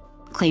day,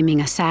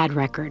 claiming a sad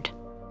record.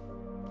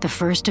 The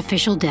first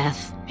official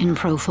death in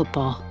pro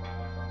football.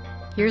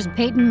 Here's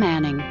Peyton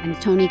Manning and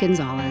Tony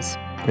Gonzalez.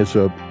 It's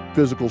a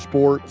physical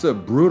sport. It's a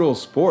brutal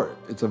sport.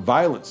 It's a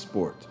violent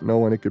sport.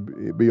 Knowing it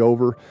could be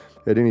over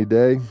at any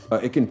day.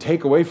 It can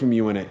take away from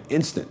you in an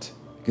instant.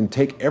 It can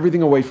take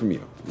everything away from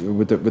you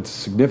with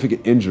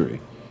significant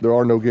injury. There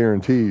are no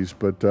guarantees,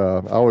 but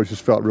I always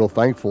just felt real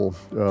thankful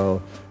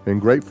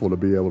and grateful to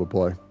be able to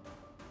play.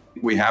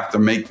 We have to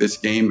make this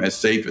game as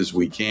safe as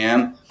we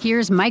can.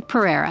 Here's Mike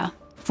Pereira,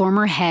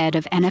 former head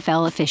of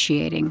NFL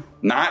officiating.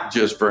 Not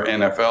just for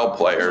NFL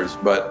players,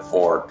 but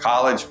for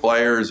college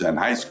players and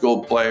high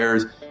school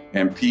players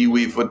and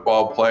Pee-wee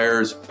football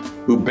players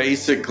who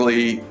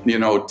basically,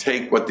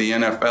 take what the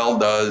NFL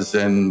does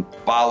and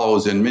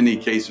follows in many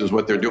cases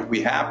what they're doing.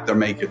 We have to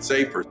make it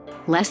safer.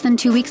 Less than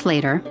 2 weeks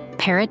later,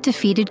 Parrott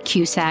defeated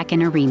Cusack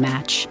in a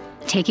rematch,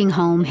 taking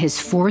home his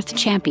 4th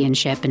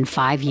championship in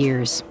 5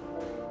 years.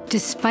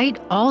 Despite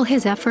all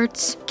his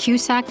efforts,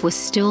 Cusack was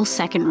still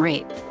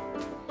second-rate.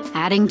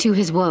 Adding to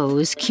his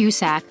woes,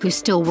 Cusack, who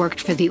still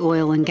worked for the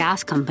oil and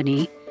gas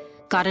company,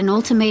 got an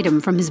ultimatum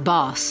from his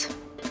boss,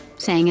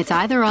 saying it's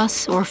either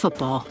us or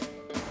football.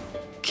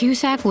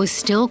 Cusack was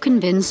still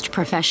convinced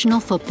professional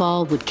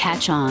football would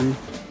catch on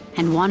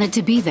and wanted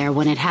to be there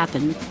when it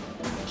happened.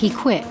 He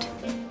quit,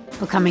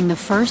 becoming the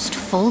first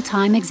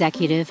full-time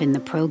executive in the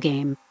pro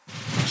game.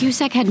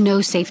 Cusack had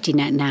no safety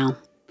net now.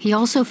 He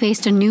also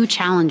faced a new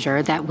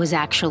challenger that was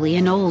actually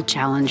an old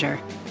challenger.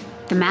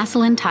 The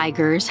Massillon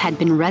Tigers had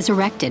been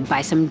resurrected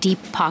by some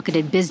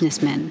deep-pocketed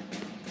businessmen,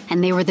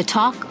 and they were the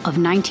talk of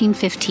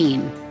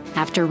 1915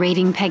 after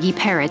raiding Peggy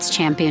Parrott's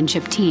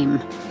championship team.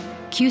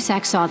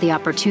 Cusack saw the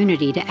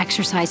opportunity to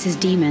exercise his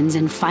demons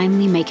and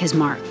finally make his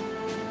mark.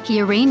 He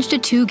arranged a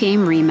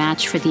 2-game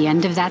rematch for the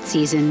end of that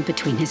season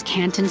between his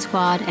Canton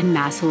squad and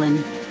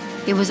Massillon.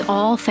 It was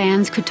all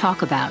fans could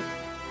talk about.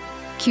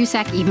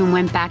 Cusack even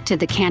went back to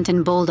the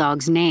Canton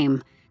Bulldogs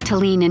name to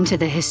lean into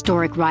the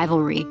historic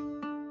rivalry.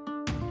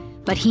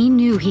 But he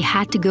knew he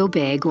had to go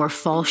big or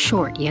fall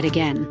short yet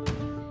again.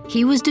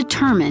 He was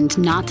determined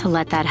not to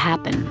let that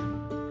happen.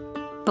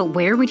 But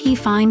where would he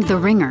find the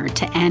ringer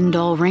to end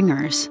all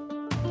ringers?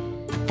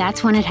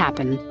 That's when it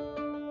happened.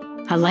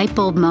 A light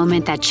bulb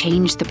moment that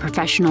changed the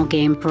professional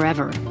game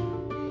forever.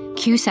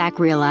 Cusack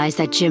realized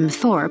that Jim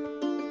Thorpe,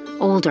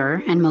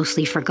 older and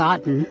mostly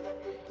forgotten,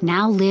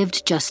 now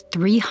lived just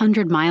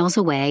 300 miles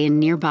away in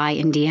nearby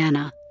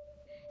Indiana.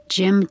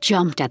 Jim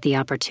jumped at the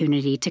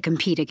opportunity to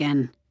compete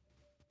again.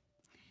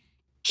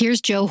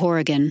 Here's Joe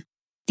Horrigan,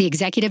 the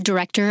executive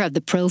director of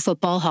the Pro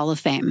Football Hall of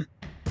Fame.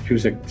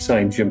 Cusack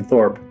signed Jim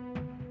Thorpe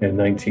in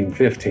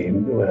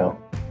 1915. Well,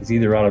 he's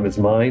either out of his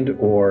mind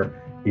or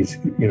he's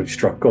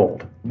struck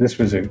gold. This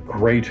was a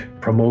great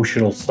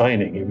promotional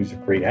signing. He was a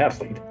great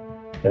athlete.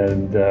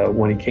 And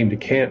when he came to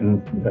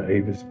Canton,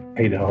 he was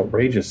paid an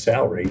outrageous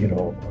salary. I think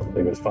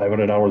it was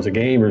 $500 a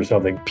game or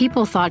something.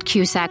 People thought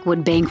Cusack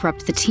would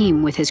bankrupt the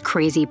team with his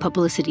crazy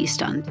publicity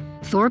stunt.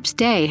 Thorpe's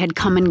day had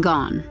come and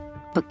gone,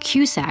 but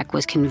Cusack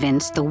was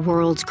convinced the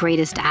world's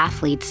greatest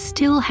athletes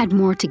still had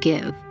more to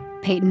give.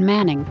 Peyton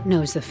Manning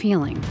knows the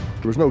feeling.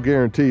 There was no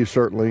guarantee,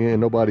 certainly, and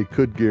nobody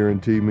could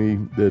guarantee me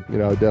that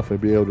I'd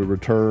definitely be able to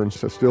return.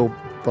 So I still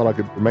thought I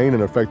could remain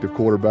an effective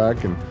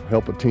quarterback and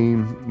help a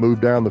team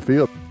move down the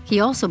field. He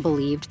also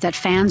believed that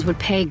fans would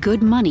pay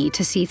good money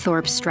to see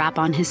Thorpe strap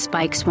on his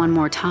spikes one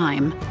more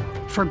time,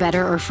 for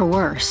better or for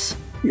worse.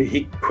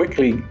 He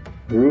quickly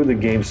grew the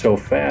game so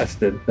fast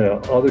that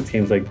other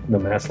teams like the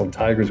Massillon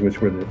Tigers, which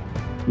were the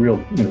real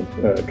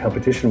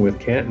competition with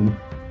Canton,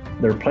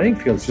 their playing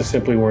fields just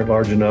simply weren't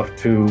large enough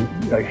to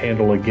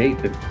handle a gate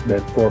that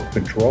Thorpe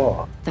could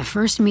draw. The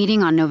first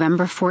meeting on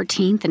November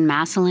 14th in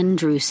Massillon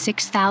drew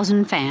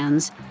 6,000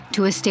 fans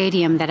to a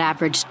stadium that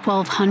averaged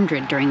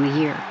 1,200 during the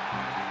year.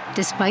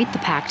 Despite the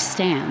packed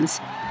stands,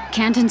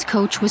 Canton's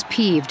coach was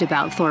peeved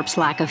about Thorpe's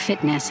lack of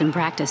fitness in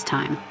practice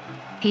time.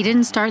 He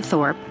didn't start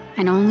Thorpe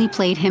and only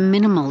played him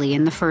minimally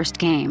in the first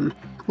game,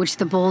 which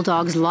the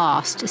Bulldogs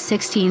lost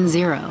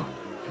 16-0.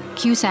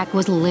 Cusack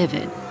was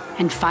livid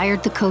and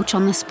fired the coach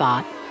on the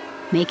spot,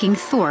 making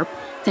Thorpe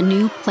the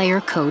new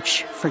player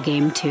coach for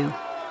Game 2.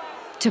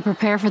 To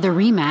prepare for the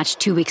rematch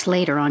 2 weeks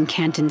later on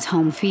Canton's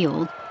home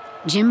field,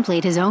 Jim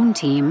played his own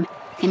team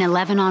in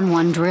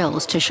 11-on-1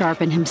 drills to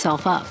sharpen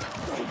himself up.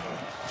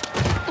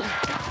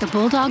 The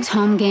Bulldogs'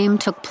 home game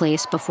took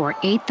place before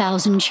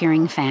 8,000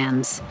 cheering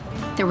fans.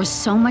 There was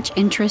so much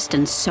interest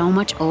and so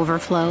much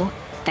overflow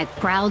that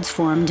crowds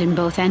formed in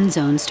both end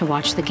zones to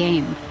watch the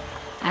game.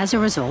 As a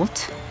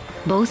result,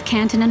 both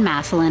Canton and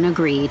Massillon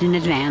agreed in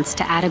advance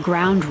to add a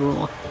ground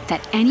rule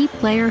that any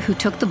player who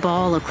took the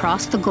ball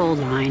across the goal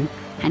line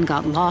and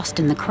got lost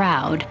in the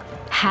crowd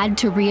had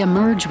to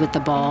re-emerge with the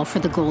ball for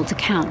the goal to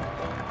count.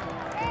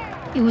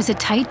 It was a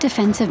tight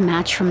defensive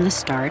match from the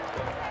start,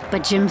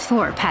 but Jim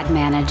Thorpe had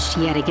managed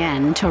yet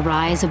again to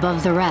rise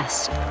above the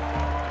rest.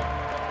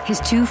 His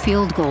 2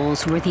 field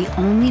goals were the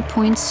only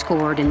points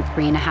scored in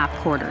 3.5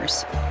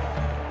 quarters.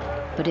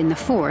 But in the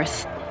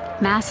fourth,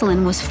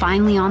 Massillon was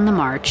finally on the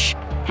march,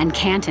 and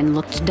Canton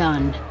looked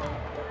done.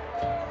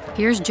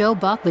 Here's Joe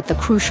Buck with the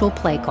crucial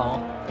play call.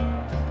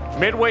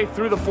 Midway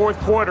through the fourth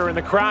quarter, and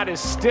the crowd is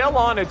still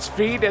on its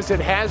feet as it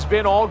has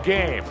been all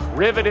game,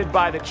 riveted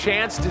by the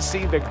chance to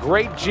see the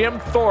great Jim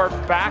Thorpe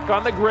back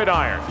on the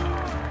gridiron.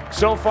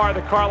 So far,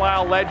 the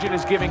Carlisle legend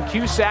is giving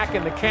Cusack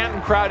and the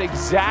Canton crowd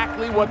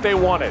exactly what they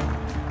wanted,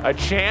 a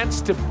chance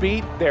to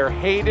beat their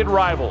hated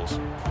rivals.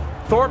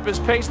 Thorpe has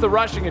paced the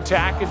rushing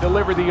attack and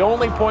delivered the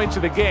only points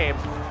of the game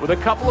with a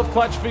couple of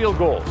clutch field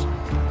goals.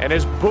 And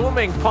his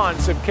booming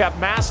punts have kept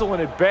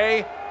Massillon at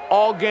bay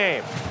all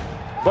game.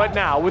 But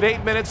now, with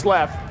 8 minutes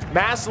left,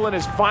 Massillon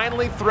is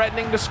finally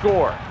threatening to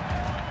score.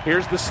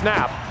 Here's the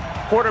snap.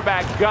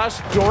 Quarterback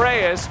Gus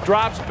Doreus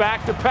drops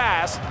back to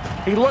pass.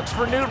 He looks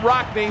for Newt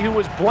Rockney, who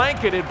was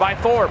blanketed by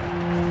Thorpe.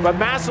 But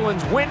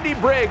Massillon's Windy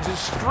Briggs is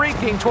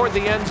streaking toward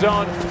the end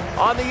zone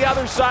on the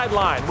other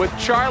sideline with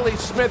Charlie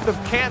Smith of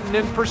Canton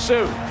in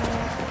pursuit.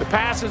 The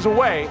pass is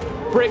away.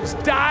 Briggs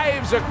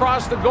dives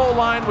across the goal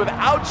line with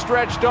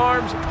outstretched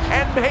arms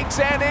and makes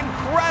an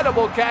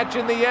incredible catch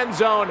in the end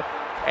zone,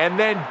 and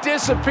then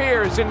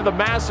disappears into the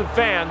mass of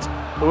fans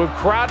who have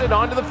crowded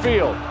onto the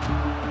field.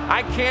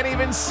 I can't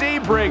even see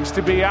Briggs,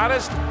 to be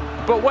honest.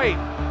 But wait,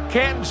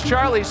 Canton's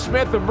Charlie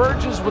Smith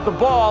emerges with the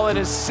ball and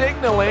is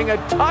signaling a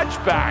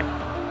touchback.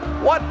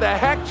 What the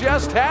heck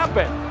just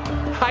happened?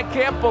 I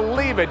can't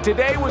believe it.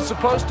 Today was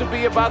supposed to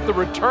be about the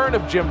return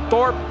of Jim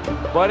Thorpe,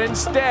 but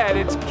instead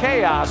it's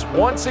chaos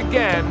once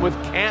again with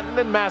Canton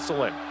and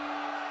Massillon.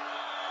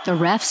 The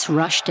refs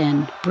rushed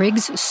in.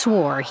 Briggs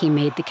swore he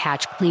made the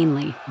catch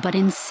cleanly, but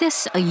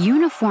insists a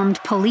uniformed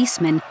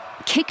policeman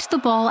kicked the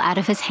ball out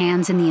of his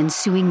hands in the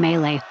ensuing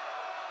melee.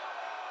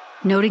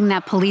 Noting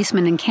that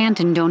policemen in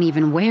Canton don't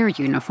even wear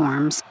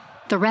uniforms,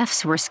 the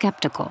refs were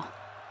skeptical.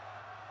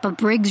 But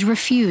Briggs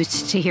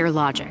refused to hear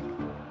logic.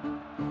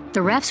 The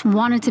refs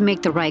wanted to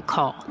make the right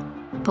call,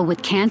 but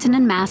with Canton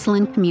and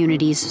Massillon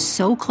communities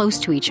so close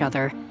to each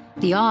other,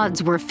 the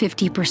odds were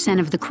 50%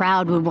 of the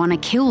crowd would want to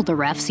kill the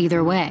refs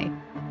either way.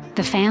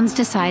 The fans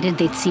decided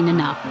they'd seen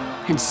enough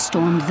and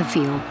stormed the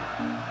field.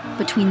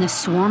 Between the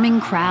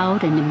swarming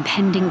crowd and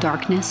impending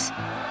darkness,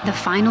 the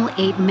final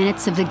 8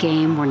 minutes of the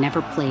game were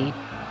never played.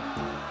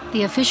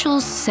 The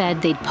officials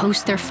said they'd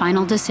post their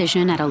final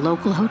decision at a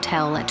local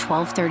hotel at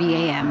 12:30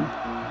 a.m.,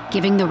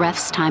 giving the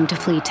refs time to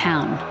flee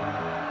town.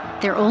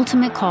 Their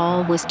ultimate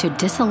call was to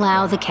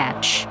disallow the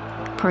catch,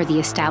 per the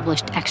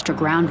established extra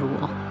ground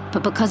rule,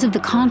 but because of the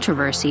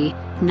controversy,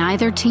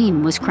 neither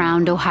team was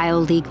crowned Ohio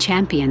League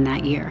champion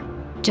that year,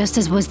 just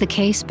as was the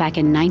case back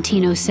in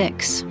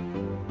 1906.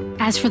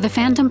 As for the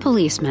Phantom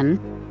Policeman,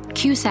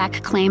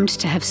 Cusack claimed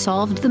to have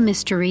solved the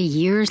mystery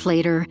years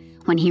later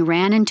when he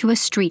ran into a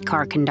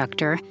streetcar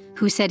conductor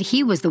who said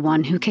he was the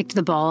one who kicked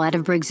the ball out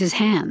of Briggs's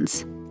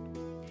hands.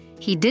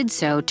 He did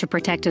so to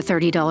protect a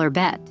 $30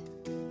 bet,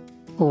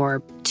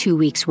 or 2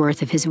 weeks'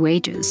 worth of his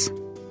wages.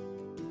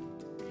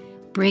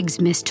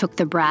 Briggs mistook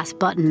the brass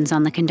buttons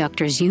on the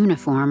conductor's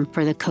uniform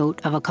for the coat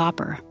of a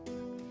copper.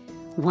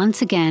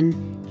 Once again,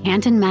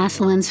 Canton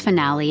Massillon's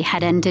finale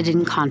had ended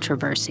in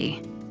controversy.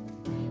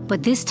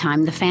 But this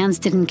time, the fans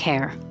didn't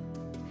care.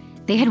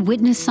 They had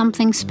witnessed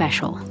something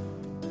special.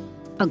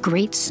 A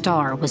great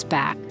star was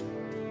back.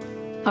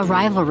 A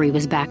rivalry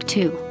was back,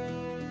 too.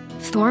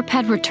 Thorpe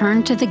had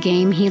returned to the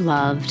game he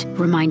loved,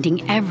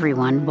 reminding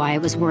everyone why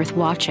it was worth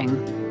watching.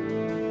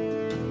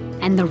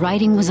 And the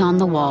writing was on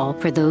the wall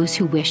for those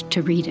who wished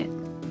to read it.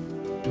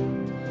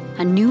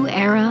 A new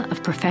era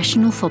of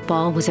professional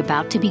football was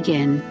about to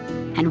begin,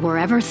 and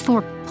wherever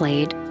Thorpe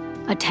played,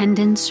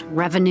 attendance,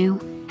 revenue,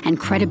 and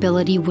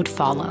credibility would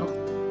follow.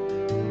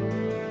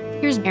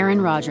 Here's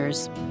Aaron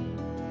Rodgers.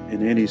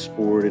 In any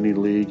sport, any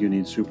league, you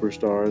need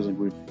superstars, and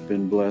we've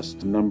been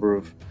blessed a number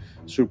of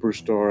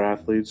superstar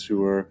athletes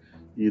who are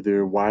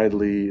either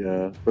widely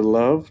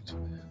beloved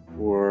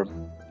or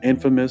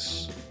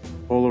infamous,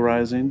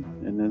 polarizing,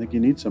 and I think you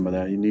need some of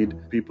that. You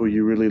need people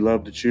you really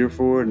love to cheer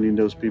for, and you need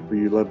those people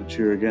you love to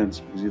cheer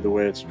against, because either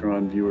way it's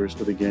drawn viewers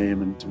to the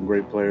game and some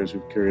great players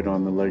who've carried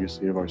on the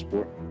legacy of our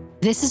sport.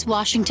 This is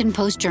Washington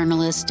Post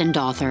journalist and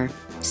author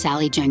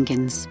Sally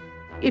Jenkins.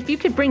 If you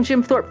could bring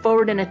Jim Thorpe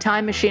forward in a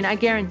time machine, I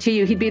guarantee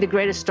you he'd be the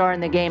greatest star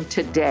in the game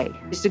today.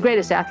 He's the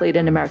greatest athlete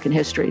in American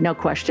history, no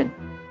question.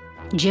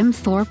 Jim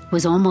Thorpe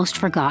was almost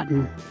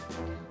forgotten,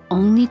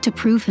 only to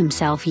prove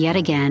himself yet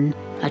again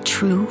a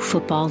true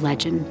football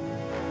legend.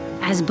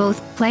 As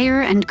both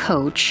player and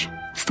coach,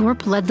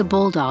 Thorpe led the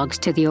Bulldogs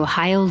to the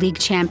Ohio League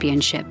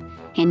Championship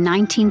in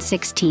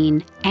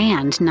 1916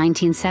 and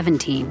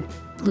 1917,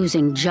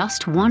 losing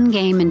just one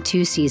game in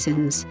 2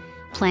 seasons,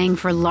 playing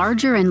for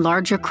larger and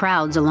larger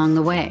crowds along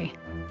the way.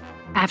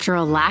 After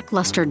a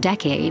lackluster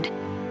decade,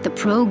 the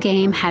pro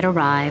game had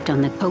arrived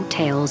on the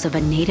coattails of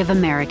a Native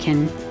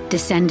American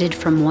descended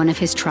from one of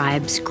his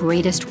tribe's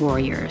greatest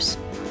warriors.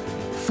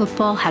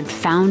 Football had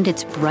found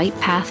its bright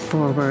path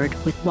forward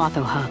with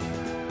Wathoha,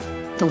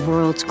 the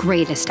world's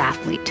greatest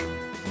athlete.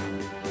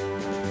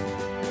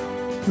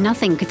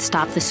 Nothing could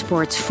stop the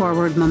sport's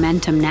forward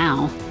momentum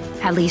now,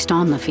 at least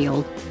on the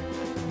field.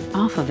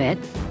 Off of it,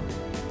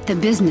 the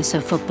business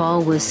of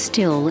football was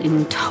still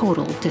in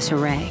total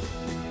disarray.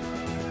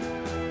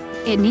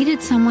 It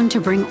needed someone to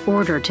bring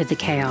order to the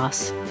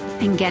chaos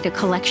and get a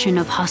collection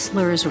of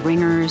hustlers,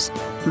 ringers,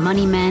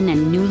 moneymen,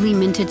 and newly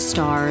minted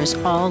stars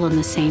all on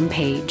the same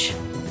page.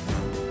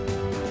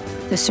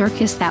 The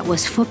circus that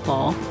was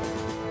football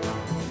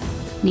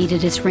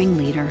needed its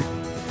ringleader.